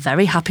 A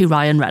very happy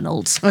Ryan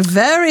Reynolds. A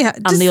very...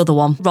 And the other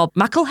one, Rob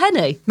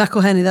McElhenney.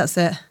 McElhenney, that's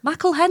it.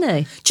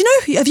 McElhenney. Do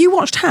you know, have you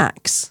watched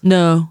Hacks?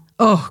 No.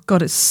 Oh,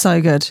 God, it's so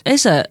good.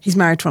 Is it? He's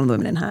married to one of the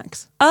women in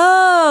Hacks.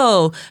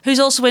 Oh, who's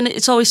also in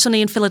It's Always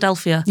Sunny in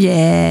Philadelphia.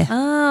 Yeah.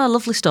 Ah,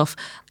 lovely stuff.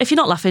 If you're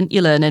not laughing,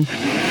 you're learning.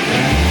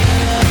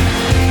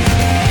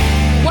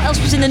 What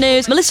else was in the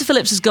news? Melissa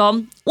Phillips has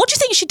gone. What do you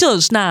think she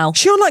does now?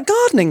 She on like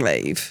gardening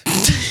leave?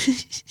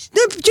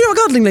 No, do you know what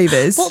gardening leave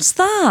is? What's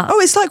that? Oh,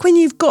 it's like when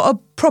you've got a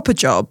proper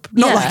job,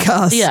 not Yeah, like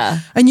us, yeah.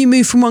 and you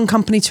move from one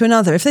company to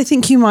another. If they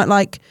think you might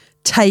like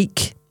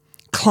take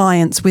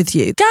clients with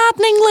you,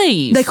 Gardening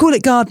leave? they call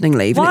it gardening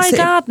leave. and Why it's-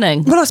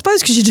 gardening? Well, I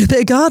suppose because you do a bit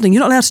of gardening,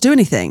 you're not allowed to do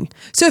anything.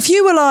 So if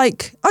you were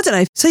like, I don't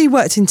know, say you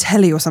worked in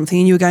telly or something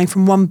and you were going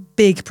from one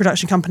big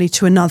production company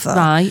to another,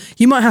 Right.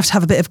 you might have to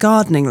have a bit of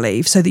gardening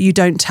leave so that you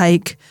don't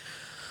take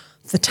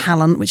the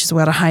talent, which is a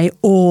word I hate,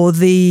 or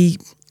the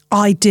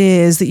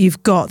ideas that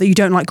you've got, that you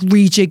don't like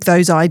rejig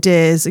those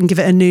ideas and give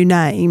it a new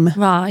name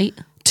Right.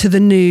 to the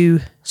new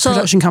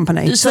production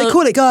company. So they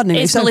call it gardening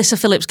leave. It's So- Melissa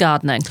Phillips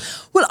gardening.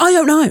 Well, I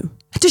don't know.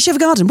 Does she have a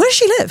garden? Where does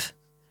she live?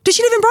 Does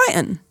she live in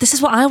Brighton? This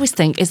is what I always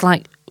think is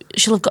like,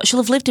 she'll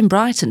have lived in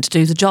Brighton to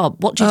do the job.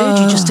 What do you do?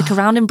 Do you just stick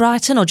around in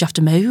Brighton or do you have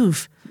to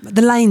move?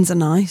 The lanes are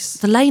nice.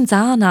 The lanes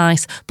are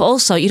nice, but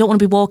also you don't want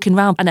to be walking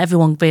around and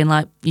everyone being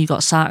like, you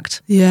got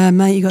sacked. Yeah,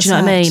 mate, you got Do you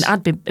know what I mean? sacked.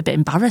 I'd be a bit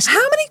embarrassed. How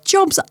many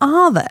jobs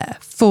are there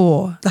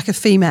for like a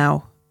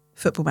female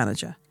football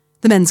manager?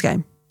 The men's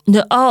game.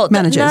 No,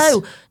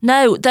 Managers.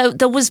 No.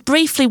 There was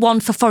briefly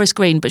one for Forest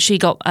Green, but she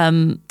got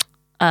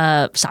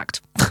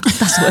sacked.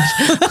 That's the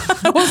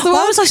word. What's the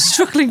Why word? was I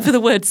struggling for the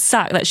word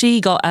sack? That she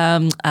got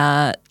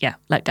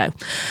let go.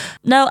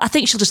 No, I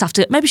think she'll just have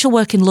to. Maybe she'll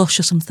work in Lush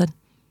or something.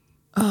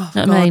 Oh,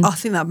 know God. what I mean? I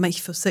think that would make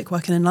you feel sick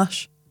working in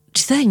Lush. Do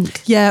you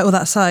think? Yeah, or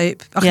that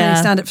soap. I can Yeah. only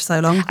stand it for so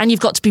long. And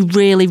you've got to be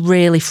really,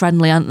 really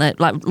friendly, aren't they?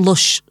 Like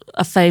Lush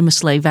are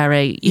famously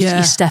very. You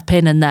Yeah. step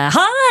in and they're,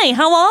 hi,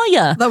 how are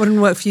you? That wouldn't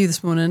work for you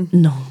this morning.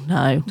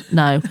 No.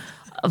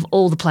 Of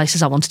all the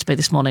places I wanted to be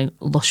this morning,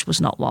 Lush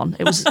was not one.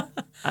 It was,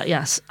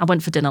 yes, I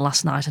went for dinner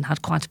last night and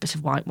had quite a bit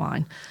of white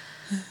wine.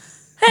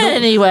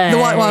 Anyway. The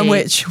white wine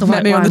witch The met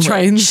white me on the wine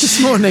train witch.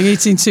 this morning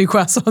eating 2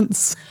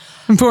 croissants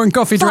and pouring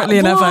coffee directly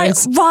in her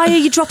face. Why are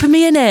you dropping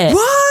me in it?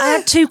 Why? I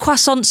had 2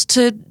 croissants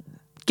to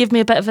give me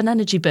a bit of an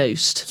energy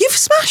boost. You've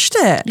smashed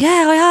it.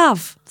 Yeah, I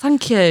have.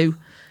 Thank you.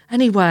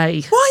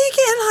 Anyway. Why are you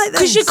getting like this?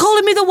 Because you're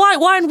calling me the white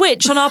wine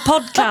witch on our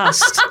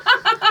podcast.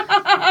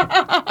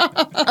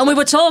 And we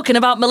were talking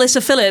about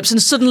Melissa Phillips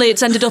and suddenly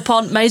it's ended up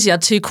on Maisie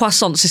had 2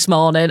 croissants this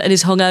morning and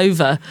is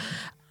hungover.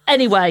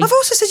 Anyway. I've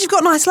also said you've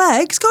got nice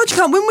legs. God, you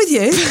can't win with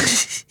you.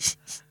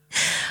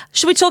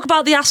 Should we talk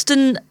about the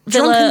Aston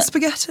Villa... Drunken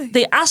spaghetti.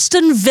 The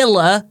Aston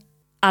Villa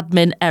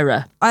admin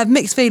error. I have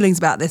mixed feelings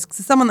about this because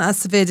as someone that has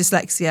severe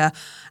dyslexia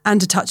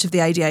and a touch of the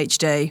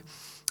ADHD,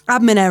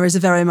 admin errors are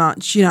very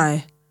much,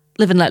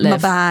 Live and let live. My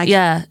bag.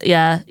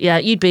 Yeah.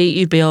 You'd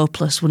be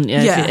hopeless, wouldn't you?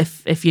 Yeah.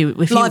 If you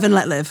live and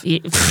let live.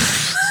 Live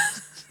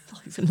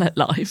and let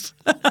live.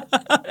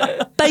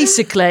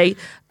 Basically,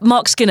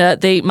 Mark Skinner,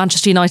 the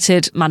Manchester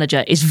United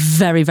manager, is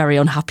very, very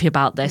unhappy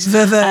about this.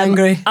 Very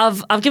angry.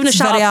 I've given a It's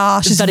shout very out.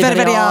 harsh. It's very,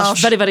 very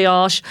harsh. Very, very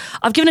harsh.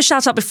 I've given a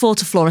shout out before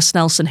to Flora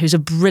Snelson, who's a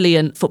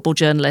brilliant football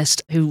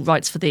journalist who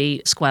writes for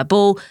the Square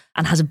Ball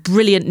and has a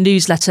brilliant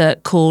newsletter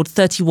called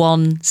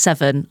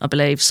 31/7, I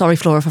believe. Sorry,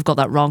 Flora, if I've got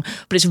that wrong,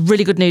 but it's a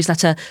really good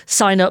newsletter.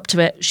 Sign up to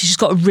it. She's just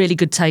got a really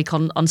good take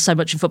on so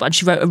much in football, and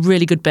she wrote a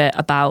really good bit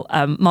about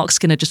Mark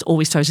Skinner just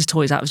always throws his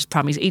toys out of his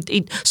pram.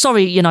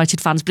 Sorry, United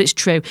fans, but it's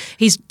true.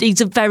 He's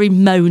a very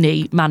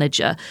moany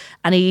manager,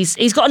 and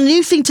he's got a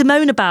new thing to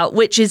moan about,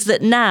 which is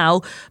that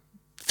now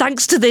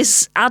thanks to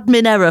this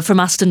admin error from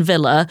Aston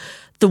Villa,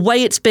 the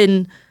way it's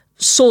been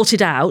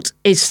sorted out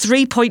is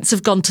 3 points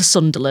have gone to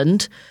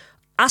Sunderland.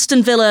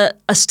 Aston Villa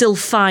are still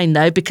fine,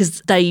 though,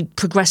 because they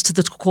progressed to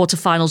the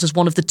quarterfinals as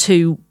one of the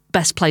 2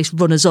 best placed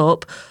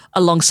runners-up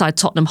alongside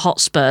Tottenham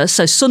Hotspur.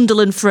 So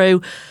Sunderland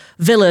through,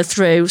 Villa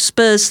through,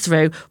 Spurs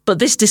through. But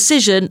this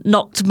decision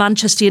knocked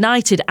Manchester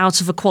United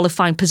out of a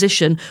qualifying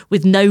position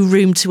with no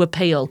room to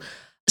appeal.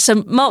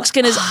 So Mark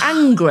Skinner's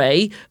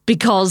angry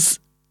because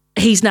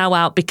he's now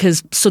out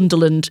because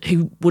Sunderland,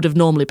 who would have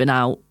normally been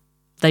out,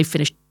 they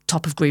finished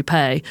top of Group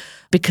A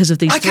because of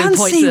these 3 points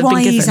that have been given. I can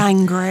see why he's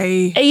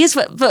angry. He is,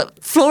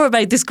 but Flora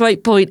made this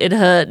great point in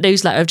her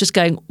newsletter of just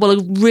going, well,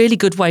 a really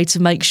good way to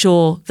make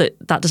sure that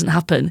that doesn't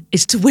happen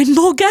is to win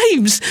more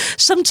games.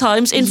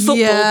 Sometimes in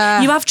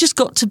football, you have just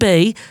got to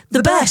be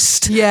the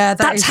best. Yeah,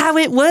 that's how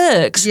it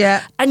works.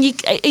 Yeah, and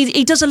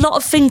he does a lot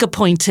of finger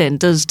pointing.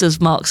 Does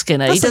Mark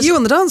Skinner? That's like you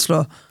on the dance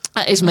floor.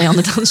 That is me on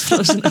the dance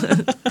floor, isn't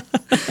it?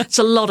 It's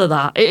a lot of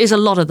that. It is a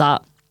lot of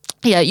that.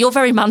 Yeah, you're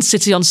very Man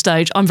City on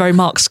stage. I'm very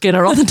Mark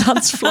Skinner on the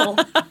dance floor.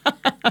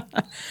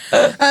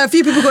 A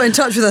few people got in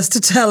touch with us to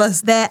tell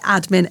us their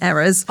admin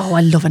errors. Oh, I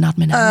love an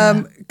admin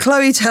error.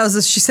 Chloe tells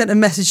us she sent a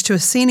message to a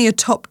senior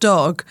top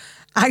dog,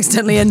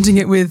 accidentally ending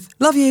it with,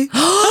 love you.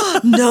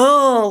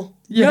 No.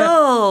 Yeah.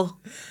 No.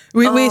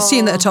 We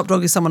assume that a top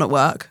dog is someone at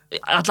work.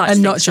 I'd like to and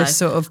think not so. just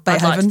sort of I'd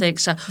Beethoven. like to think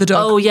so. The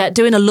dog. Oh yeah,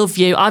 doing a love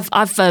you. I've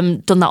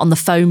done that on the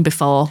phone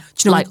before. Do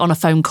you know like on a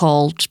phone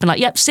call, just been like,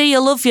 "Yep, see you,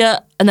 love you,"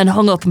 and then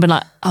hung up and been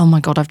like, "Oh my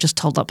god, I've just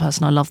told that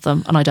person I love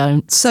them and I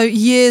don't." So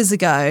years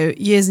and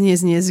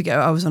years ago,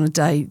 I was on a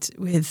date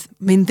with.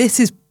 I mean, this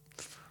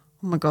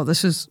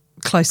was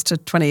close to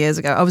 20 years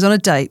ago. I was on a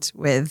date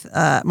with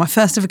my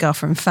first ever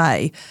girlfriend,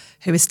 Faye,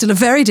 who is still a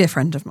very dear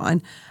friend of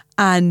mine,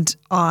 and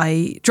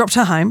I dropped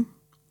her home.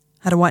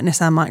 Had a white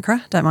Nissan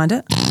Micra, don't mind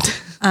it.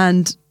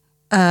 And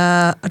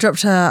I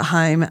dropped her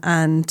home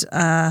and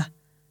I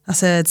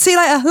said, see you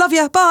later, love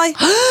you, bye.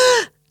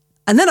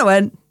 And then I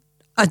went,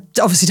 I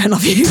obviously don't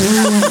love you.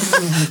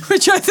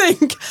 Which I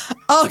think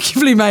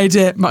arguably made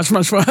it much,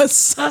 much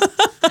worse.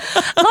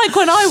 Like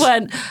when I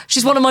went,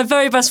 she's one of my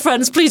very best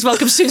friends, please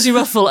welcome Susie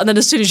Ruffle. And then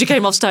as soon as you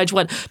came off stage,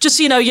 went, just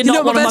so you know, you're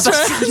not one of my best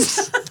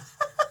friends.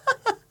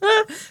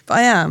 But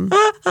I am.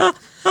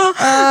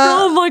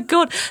 Oh my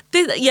god!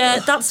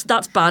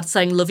 That's bad.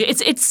 Saying love you.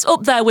 It's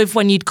up there with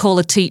when you'd call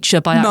a teacher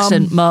by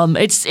accident mum.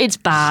 It's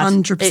bad.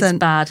 100%. It's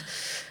bad.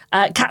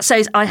 Kat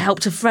says I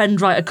helped a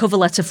friend write a cover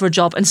letter for a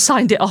job and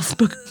signed it off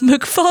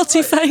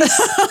McFarty face.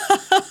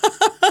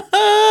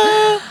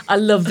 I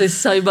love this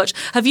so much.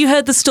 Have you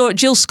heard the story?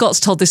 Jill Scott's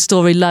told this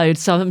story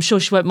loads, so I'm sure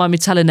she won't mind me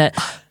telling it.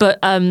 But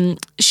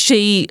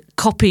she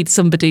copied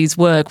somebody's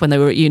work when they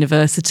were at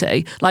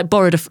university. Like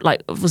borrowed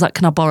was like,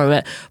 can I borrow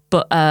it?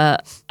 But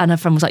and her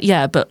friend was like,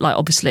 yeah, but like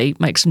obviously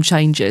make some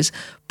changes.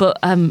 But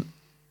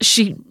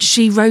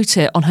she wrote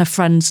it on her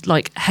friend's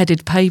like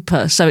headed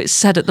paper, so it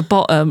said at the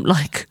bottom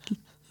like.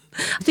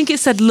 I think it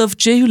said "Love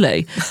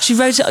Julie." She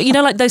wrote it, you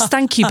know, like those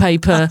thank you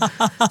paper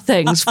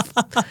things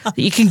that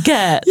you can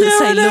get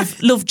that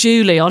say "Love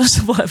Julie" on it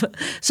or whatever.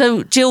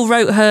 So Jill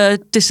wrote her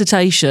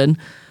dissertation,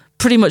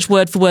 pretty much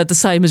word for word the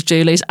same as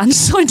Julie's, and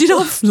signed it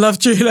off. Love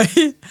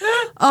Julie.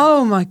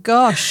 Oh my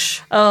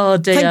gosh. Oh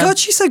dear. Thank God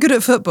she's so good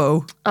at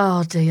football.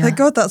 Oh dear. Thank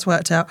God that's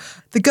worked out.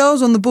 The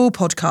Girls on the Ball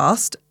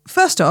podcast.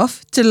 First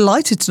off,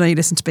 delighted to know you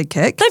listen to Big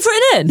Kick. They've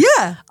written in?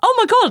 Yeah. Oh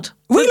my God.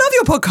 We love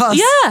your podcast.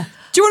 Yeah.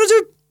 Do you want to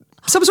do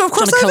some sort of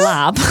crossover? Do you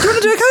want a collab? Do you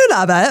want to do a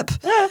collab, Ep?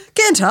 Yeah.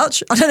 Get in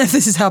touch. I don't know if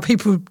this is how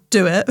people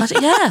do it.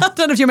 Yeah. I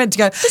don't know if you're meant to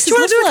go, do you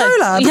want to do a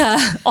collab?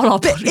 Yeah. On our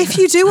But if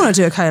you do want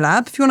to do a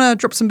collab, if you want to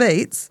drop some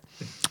beats.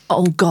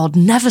 Oh God,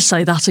 never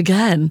say that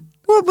again.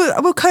 Well,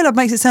 collab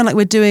makes it sound like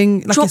we're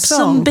doing like drop a song.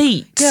 Some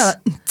beats. Yeah.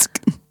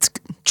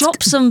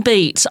 Drop some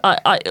beats.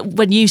 I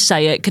when you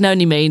say it, can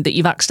only mean that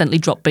you've accidentally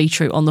dropped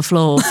beetroot on the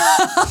floor.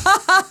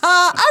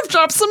 I've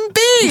dropped some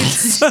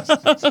beats.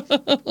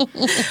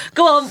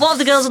 Go on, what have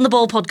the Girls on the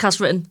Ball podcast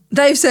written?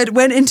 They've said,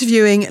 when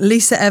interviewing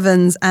Lisa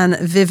Evans and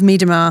Viv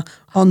Miedema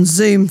on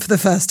Zoom for the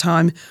first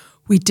time,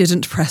 we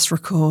didn't press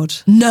record.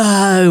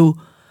 No.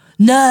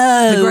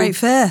 The Great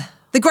Fair.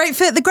 The Great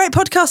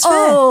Podcast Fair.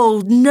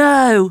 Oh,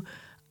 no.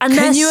 And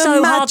they're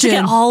so hard to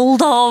get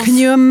hold of. Can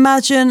you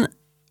imagine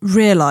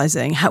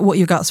realising what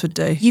your guts would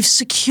do? You've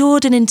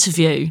secured an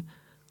interview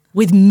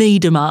with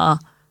Miedema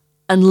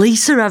and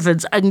Lisa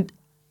Evans, and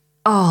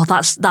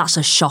that's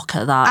a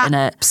shocker, that, isn't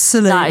it?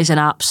 Absolutely. That is an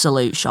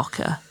absolute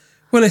shocker.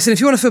 Well, listen, if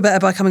you want to feel better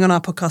by coming on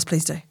our podcast,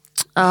 please do.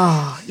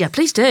 Oh, yeah,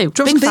 please do.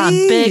 Drop Big some fan,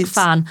 beats. big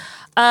fan.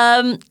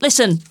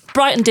 Listen,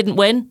 Brighton didn't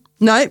win.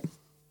 No.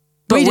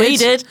 But we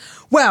did.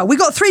 Well, we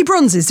got 3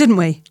 bronzes, didn't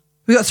we?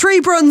 We got 3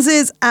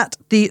 bronzes at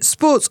the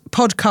Sports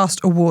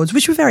Podcast Awards,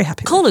 which we're very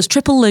happy with. Call us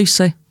Triple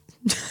Lucy.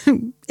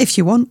 If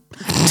you want.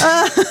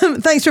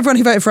 Thanks to everyone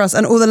who voted for us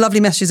and all the lovely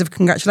messages of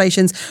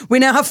congratulations. We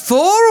now have 4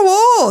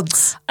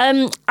 awards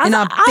in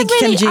our big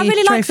Kenji I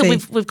really like that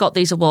trophy. we've got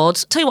these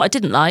awards. Tell you what I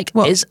didn't like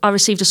is I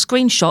received a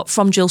screenshot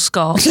from Jill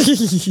Scott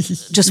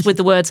just with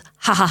the words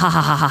ha ha ha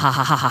ha ha ha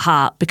ha ha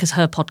ha because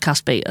her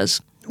podcast beat us.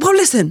 Well,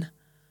 listen,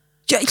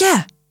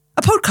 Yeah,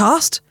 a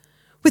podcast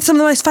with some of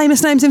the most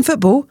famous names in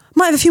football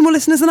might have a few more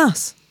listeners than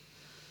us.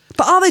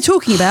 But are they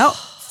talking about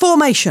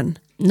formation?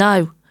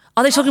 No.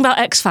 Are they talking about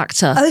X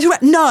Factor? Are they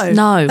talking about,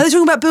 no. Are they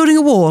talking about building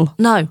a wall?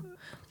 No.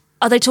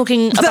 Are they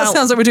talking about... That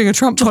sounds like we're doing a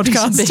Trump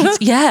podcast.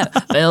 Yeah.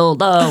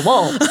 Build a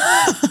wall.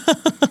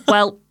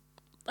 Well,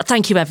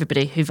 thank you,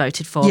 everybody who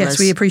voted for us. Yes,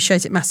 we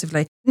appreciate it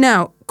massively.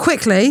 Now,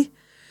 quickly,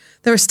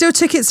 there are still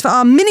tickets for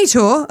our mini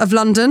tour of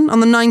London on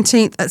the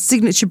 19th at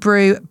Signature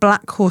Brew,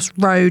 Black Horse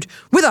Road,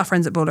 with our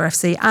friends at Baller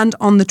FC, and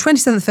on the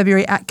 27th of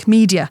February at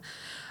Comedia.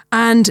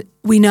 And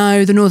we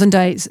know the northern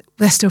dates,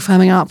 they're still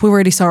firming up. We're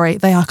really sorry.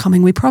 They are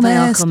coming, we promise. They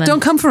are coming.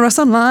 Don't come for us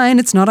online.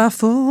 It's not our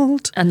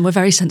fault. And we're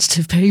very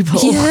sensitive people.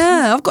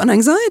 Yeah, I've got an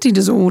anxiety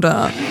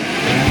disorder.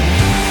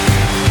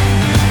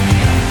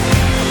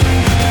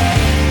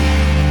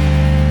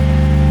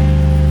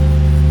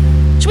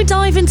 Should we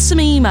dive into some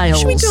emails?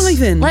 Should we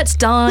dive in? Let's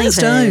dive Let's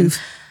in. dive.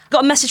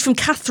 Got a message from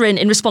Catherine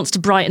in response to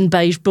Brighton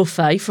Beige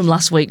Buffet from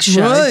last week's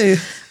show. Whoa.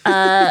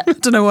 I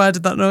don't know why I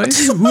did that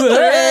noise.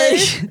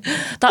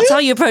 That's how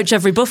you approach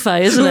every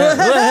buffet, isn't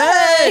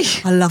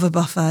it? I love a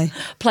buffet.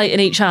 Plate in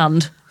each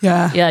hand.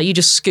 Yeah. Yeah, you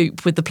just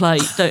scoop with the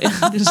plate, don't you?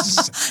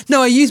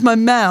 No, I use my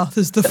mouth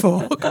as the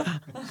fork.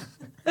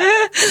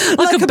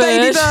 like a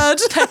baby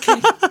bird.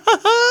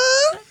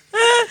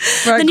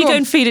 Right, Then you go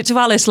and feed it to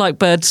Alice like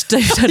birds do,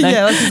 don't they?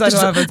 Yeah, that's exactly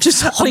what happens.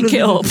 Just hoink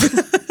it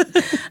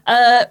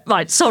up.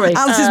 Right, sorry.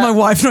 Alice is my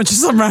wife, not just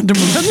some random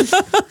woman.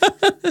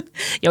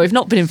 Yeah, we've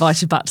not been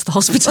invited back to the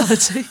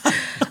hospitality.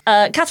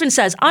 Catherine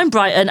says, I'm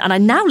Brighton and I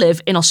now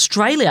live in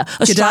Australia.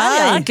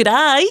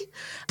 G'day.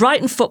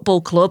 Brighton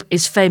Football Club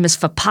is famous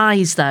for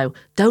pies, though.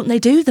 Don't they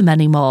do them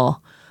anymore?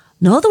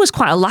 No, there was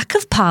quite a lack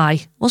of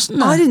pie, wasn't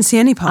there? I didn't see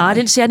any pie. I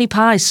didn't see any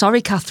pies.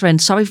 Sorry, Catherine.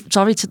 Sorry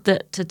to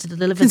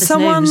deliver Can this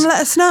someone news.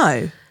 let us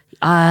know?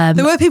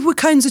 There were people with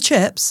cones of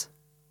chips.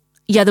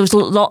 Yeah, there was a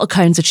lot of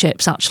cones of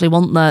chips, actually,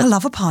 wasn't there? I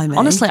love a pie, mate.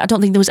 Honestly, I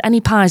don't think there was any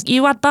pies.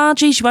 You had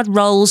bargies, you had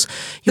rolls.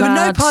 There were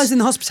no pies in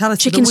the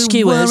hospitality. Chicken but we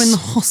skewers. were in the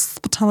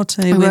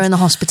hospitality. We were in the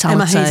hospitality.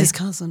 Emma Hayes'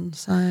 cousin,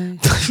 so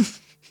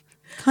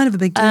kind of a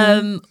big deal.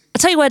 I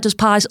tell you where does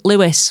pies?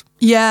 Lewis.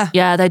 Yeah.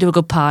 Yeah, they do a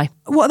good pie.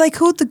 What are they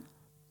called?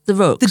 The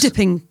rooks. The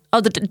dipping.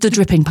 Oh, the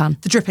dripping pan.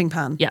 The dripping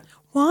pan. Yeah.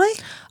 Why?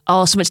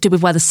 Oh, something to do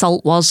with where the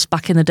salt was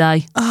back in the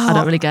day. I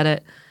don't really get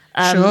it.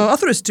 Sure. I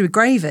thought it was to do with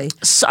gravy.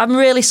 So I'm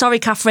really sorry,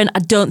 Catherine. I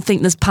don't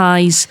think there's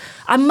pies.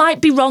 I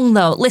might be wrong,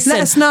 though. Listen.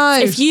 Let us know.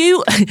 If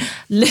you...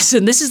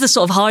 Listen, this is the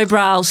sort of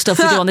highbrow stuff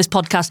we do on this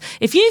podcast.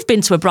 If you've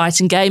been to a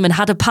Brighton game and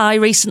had a pie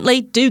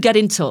recently, do get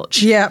in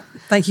touch. Yeah.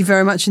 Thank you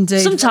very much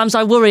indeed. Sometimes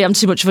I worry I'm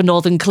too much of a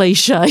northern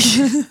cliche.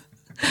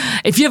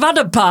 If you've had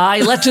a pie,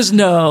 let us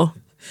know.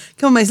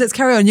 Come on, mates, let's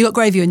carry on. You got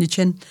gravy on your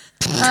chin.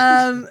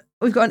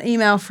 We've got an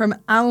email from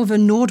Alva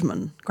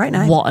Nordman. Great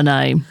name. What a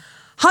name.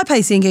 Hi,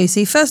 Pacey and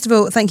Goosey. First of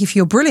all, thank you for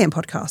your brilliant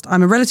podcast.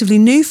 I'm a relatively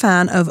new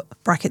fan of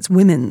brackets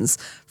women's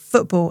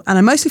football, and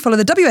I mostly follow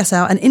the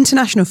WSL and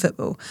international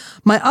football.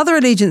 My other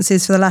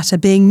allegiances for the latter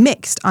being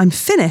mixed. I'm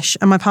Finnish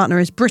and my partner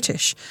is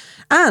British,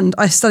 and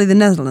I study the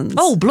Netherlands.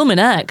 Oh, bloomin'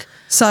 heck.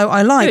 So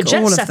I like You're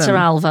a all jet of them. setter,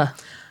 Alva.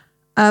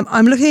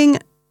 I'm looking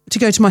to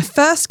go to my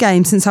first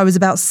game since I was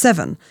about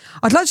 7.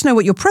 I'd like to know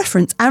what your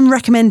preference and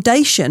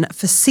recommendation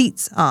for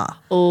seats are.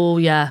 Oh,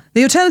 yeah.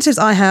 The alternatives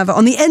I have are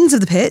on the ends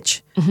of the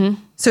pitch,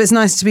 so it's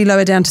nice to be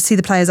lower down to see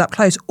the players up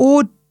close,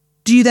 or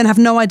do you then have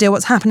no idea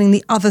what's happening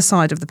the other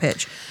side of the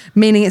pitch,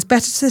 meaning it's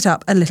better to sit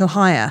up a little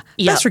higher?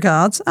 Yep. Best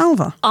regards,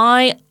 Alva.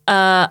 I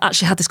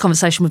actually had this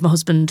conversation with my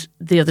husband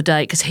the other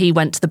day because he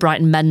went to the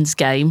Brighton men's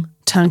game.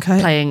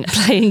 Turncoat.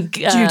 Playing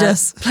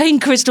Judas. Playing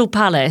Crystal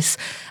Palace,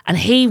 and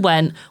he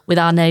went with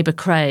our neighbour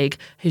Craig,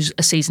 who's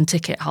a season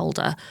ticket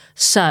holder.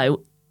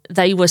 So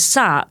they were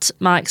sat,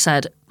 Mike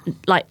said,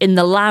 like in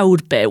the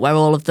loud bit where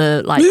all of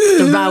the like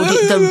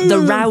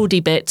the rowdy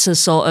bits are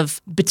sort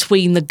of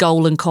between the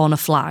goal and corner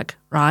flag,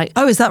 right?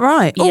 Oh, is that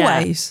right? Yeah.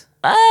 Always?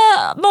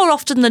 More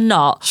often than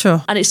not.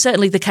 Sure. And it's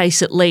certainly the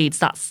case at Leeds.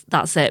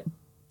 That's it.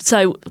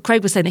 So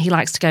Craig was saying that he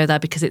likes to go there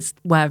because it's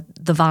where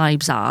the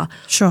vibes are.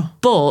 Sure.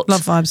 But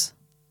Love vibes.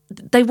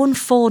 they won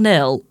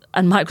 4-0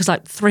 and Mike was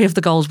like 3 of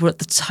the goals were at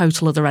the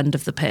total other end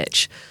of the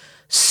pitch.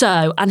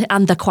 So,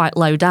 and they're quite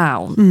low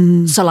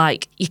down. So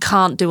like you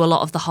can't do a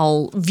lot of the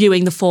whole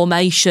viewing the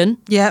formation,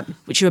 Yep.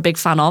 which you're a big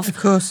fan of. Of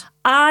course.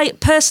 I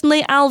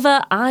personally,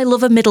 Alva, I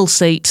love a middle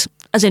seat.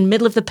 As in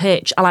middle of the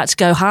pitch. I like to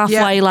go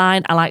halfway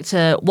line. I like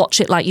to watch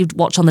it like you'd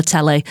watch on the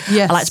telly.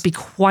 Yes. I like to be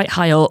quite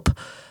high up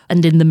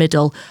and in the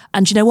middle.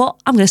 And you know what?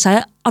 I'm going to say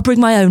it. I bring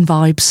my own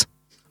vibes.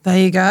 There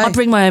you go. I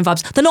bring my own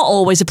vibes. They're not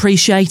always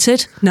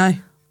appreciated, No.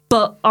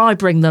 but I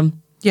bring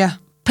them. Yeah.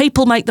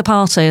 People make the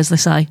party, as they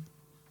say.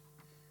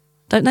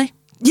 Don't they?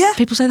 Yeah.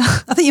 People say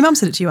that. I think your mum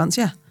said it to you once,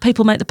 yeah.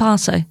 People make the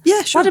party.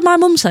 Yeah, sure. Why did my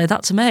mum say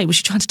that to me? Was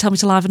she trying to tell me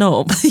to liven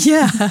up?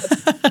 Yeah.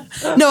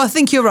 No, I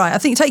think you're right. I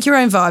think take your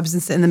own vibes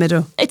and sit in the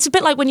middle. It's a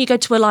bit like when you go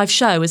to a live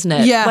show, isn't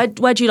it? Yeah.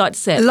 Where do you like to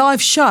sit? A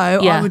live show,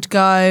 Yeah. I would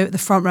go the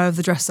front row of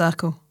the dress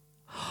circle.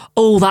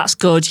 Oh, that's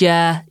good.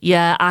 Yeah.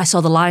 Yeah. I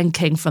saw The Lion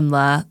King from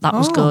there. That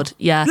was good.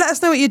 Yeah. Let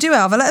us know what you do,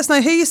 Alva. Let us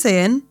know who you're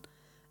seeing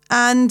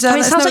And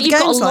it sounds like you've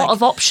got a lot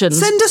of options.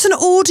 Send us an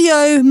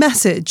audio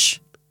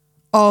message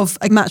of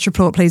a match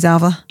report, please,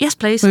 Alva. Yes,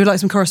 please. We would like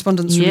some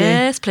correspondence from you.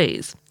 Yes,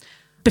 please.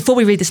 Before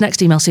we read this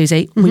next email,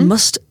 Susie, we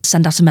must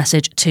send out a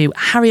message to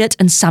Harriet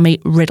and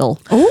Sammy Riddle.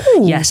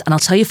 Ooh. Yes, and I'll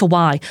tell you for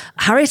why.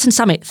 Harriet and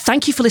Sammy,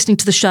 thank you for listening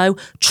to the show.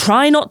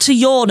 Try not to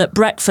yawn at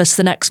breakfast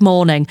the next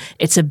morning.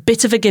 It's a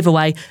bit of a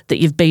giveaway that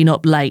you've been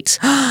up late.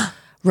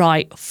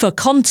 Right, for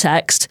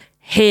context,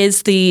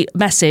 here's the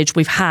message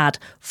we've had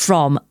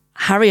from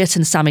Harriet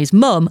and Sammy's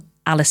mum,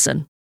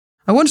 Alison.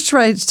 I wanted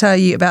to tell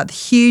you about the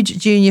huge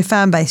junior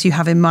fan base you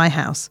have in my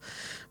house.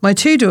 My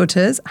 2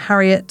 daughters,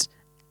 Harriet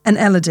and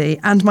Elodie,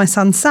 and my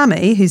son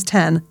Sammy, who's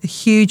 10, a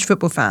huge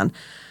football fan.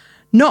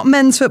 Not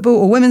men's football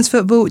or women's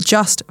football,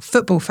 just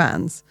football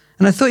fans.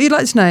 And I thought you'd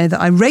like to know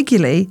that I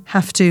regularly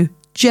have to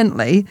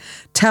gently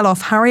tell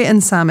off Harriet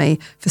and Sammy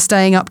for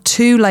staying up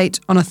too late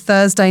on a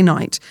Thursday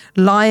night,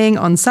 lying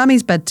on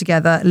Sammy's bed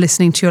together,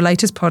 listening to your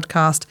latest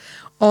podcast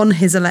on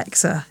his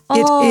Alexa.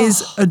 Oh. It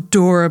is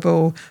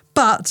adorable.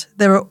 But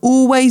there are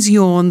always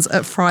yawns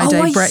at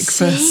Friday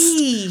breakfast.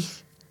 See.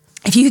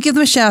 If you could give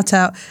them a shout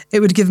out,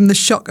 it would give them the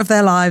shock of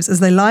their lives as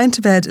they lie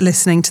into bed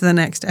listening to the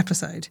next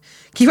episode.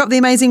 Keep up the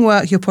amazing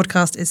work. Your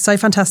podcast is so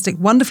fantastic,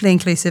 wonderfully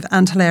inclusive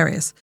and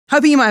hilarious.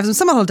 Hoping you might have some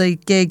summer holiday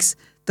gigs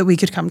that we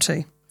could come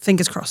to.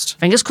 Fingers crossed.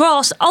 Fingers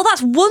crossed. Oh,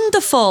 that's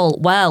wonderful.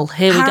 Well,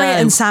 here we go. Harriet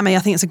and Sammy, I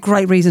think it's a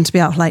great reason to be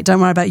up late. Don't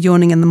worry about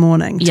yawning in the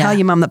morning. Yeah. Tell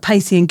your mum that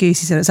Pacey and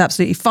Goosey said it's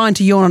absolutely fine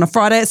to yawn on a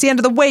Friday. It's the end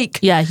of the week.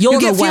 Yeah, You'll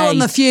get away. fuel on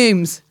the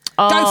fumes.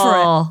 Go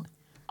for it.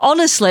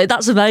 Honestly,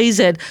 that's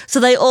amazing. So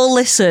they all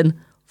listen.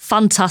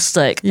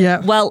 Fantastic.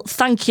 Yeah. Well,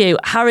 thank you,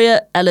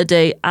 Harriet,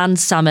 Elodie and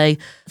Sammy.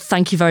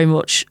 Thank you very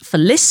much for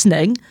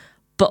listening,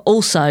 but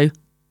also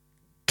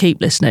keep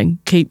listening,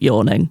 keep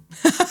yawning.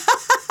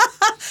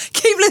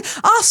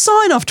 Our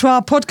sign off to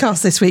our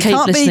podcast this week Keep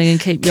can't listening be and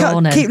keep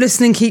yawning. Keep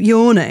listening, keep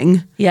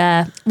yawning.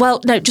 Yeah.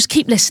 Well, no, just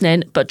keep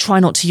listening, but try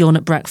not to yawn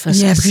at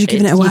breakfast. Yeah, because you're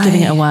giving it away. You're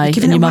giving it away. You're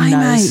giving and it your away, mum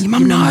knows. mate. Your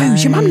mum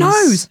knows. Your mum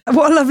knows.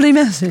 What a lovely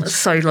message.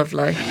 So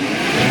lovely.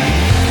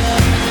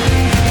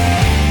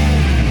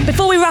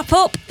 Before we wrap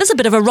up, there's a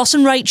bit of a Ross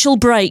and Rachel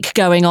break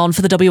going on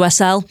for the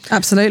WSL.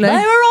 Absolutely. They were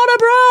on a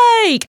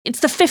break. It's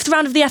the 5th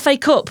round of the FA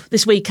Cup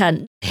this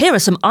weekend. Here are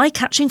some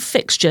eye-catching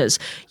fixtures.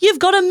 You've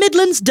got a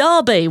Midlands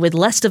derby with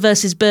Leicester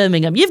versus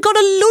Birmingham. You've got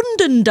a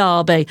London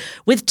derby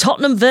with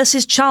Tottenham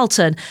versus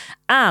Charlton.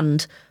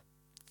 And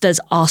there's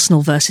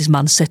Arsenal versus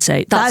Man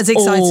City. That is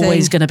exciting.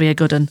 Always going to be a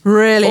good one.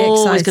 Really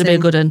Always exciting. going to be a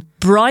good one.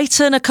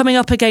 Brighton are coming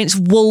up against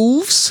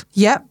Wolves.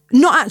 Yep.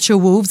 Not actual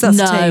Wolves, that's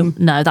a team.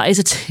 No, that is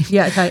a team.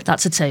 Yeah, okay.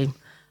 That's a team.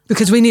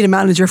 Because we need a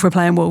manager if we're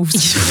playing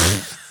Wolves.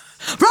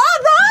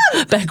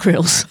 Run! Bear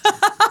Grylls.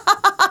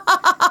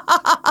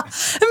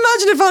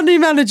 Imagine if our new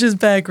manager's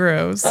Bear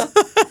Grylls.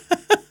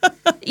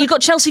 You've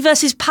got Chelsea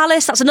versus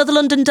Palace. That's another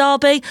London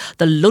derby.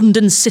 The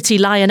London City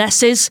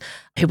Lionesses,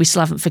 who we still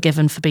haven't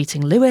forgiven for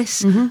beating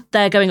Lewis. Mm-hmm.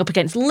 They're going up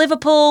against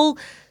Liverpool.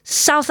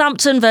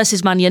 Southampton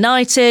versus Man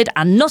United.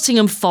 And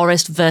Nottingham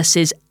Forest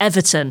versus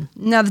Everton.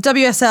 Now, the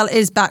WSL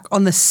is back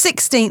on the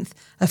 16th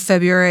of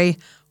February,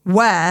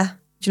 where,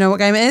 do you know what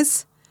game it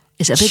is?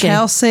 Is it a big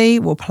Chelsea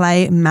will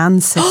play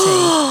Man City.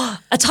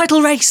 A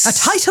title race. A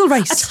title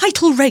race. A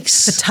title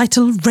race. The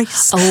title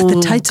race. Oh,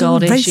 the title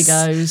God, race. here she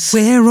goes.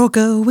 We're all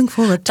going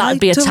for a title race. That'd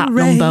be a tap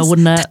number,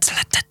 wouldn't it?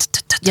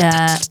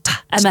 Yeah.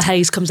 Emma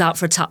Hayes comes out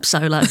for a tap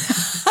solo.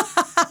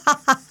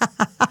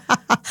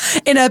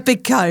 In her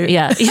big coat.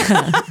 Yeah.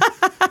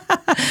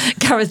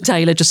 Gareth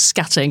Taylor just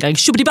scatting, going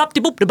shubby bap de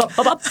bop de bop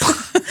bop.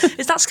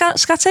 Is that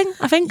scatting,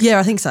 I think? Yeah,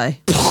 I think so.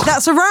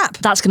 That's a wrap.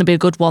 That's going to be a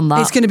good one, that.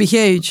 It's going to be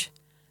huge.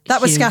 That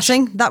was Huge.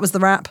 scatting. That was the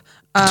wrap.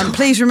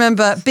 Please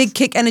remember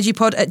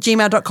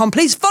bigkickenergypod@gmail.com.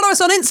 Please follow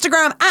us on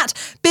Instagram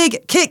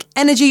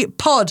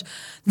 @bigkickenergypod.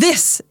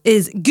 This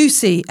is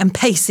Goosey and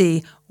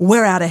Pacey.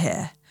 We're out of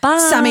here. Bye.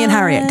 Sammy and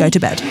Harriet, go to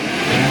bed.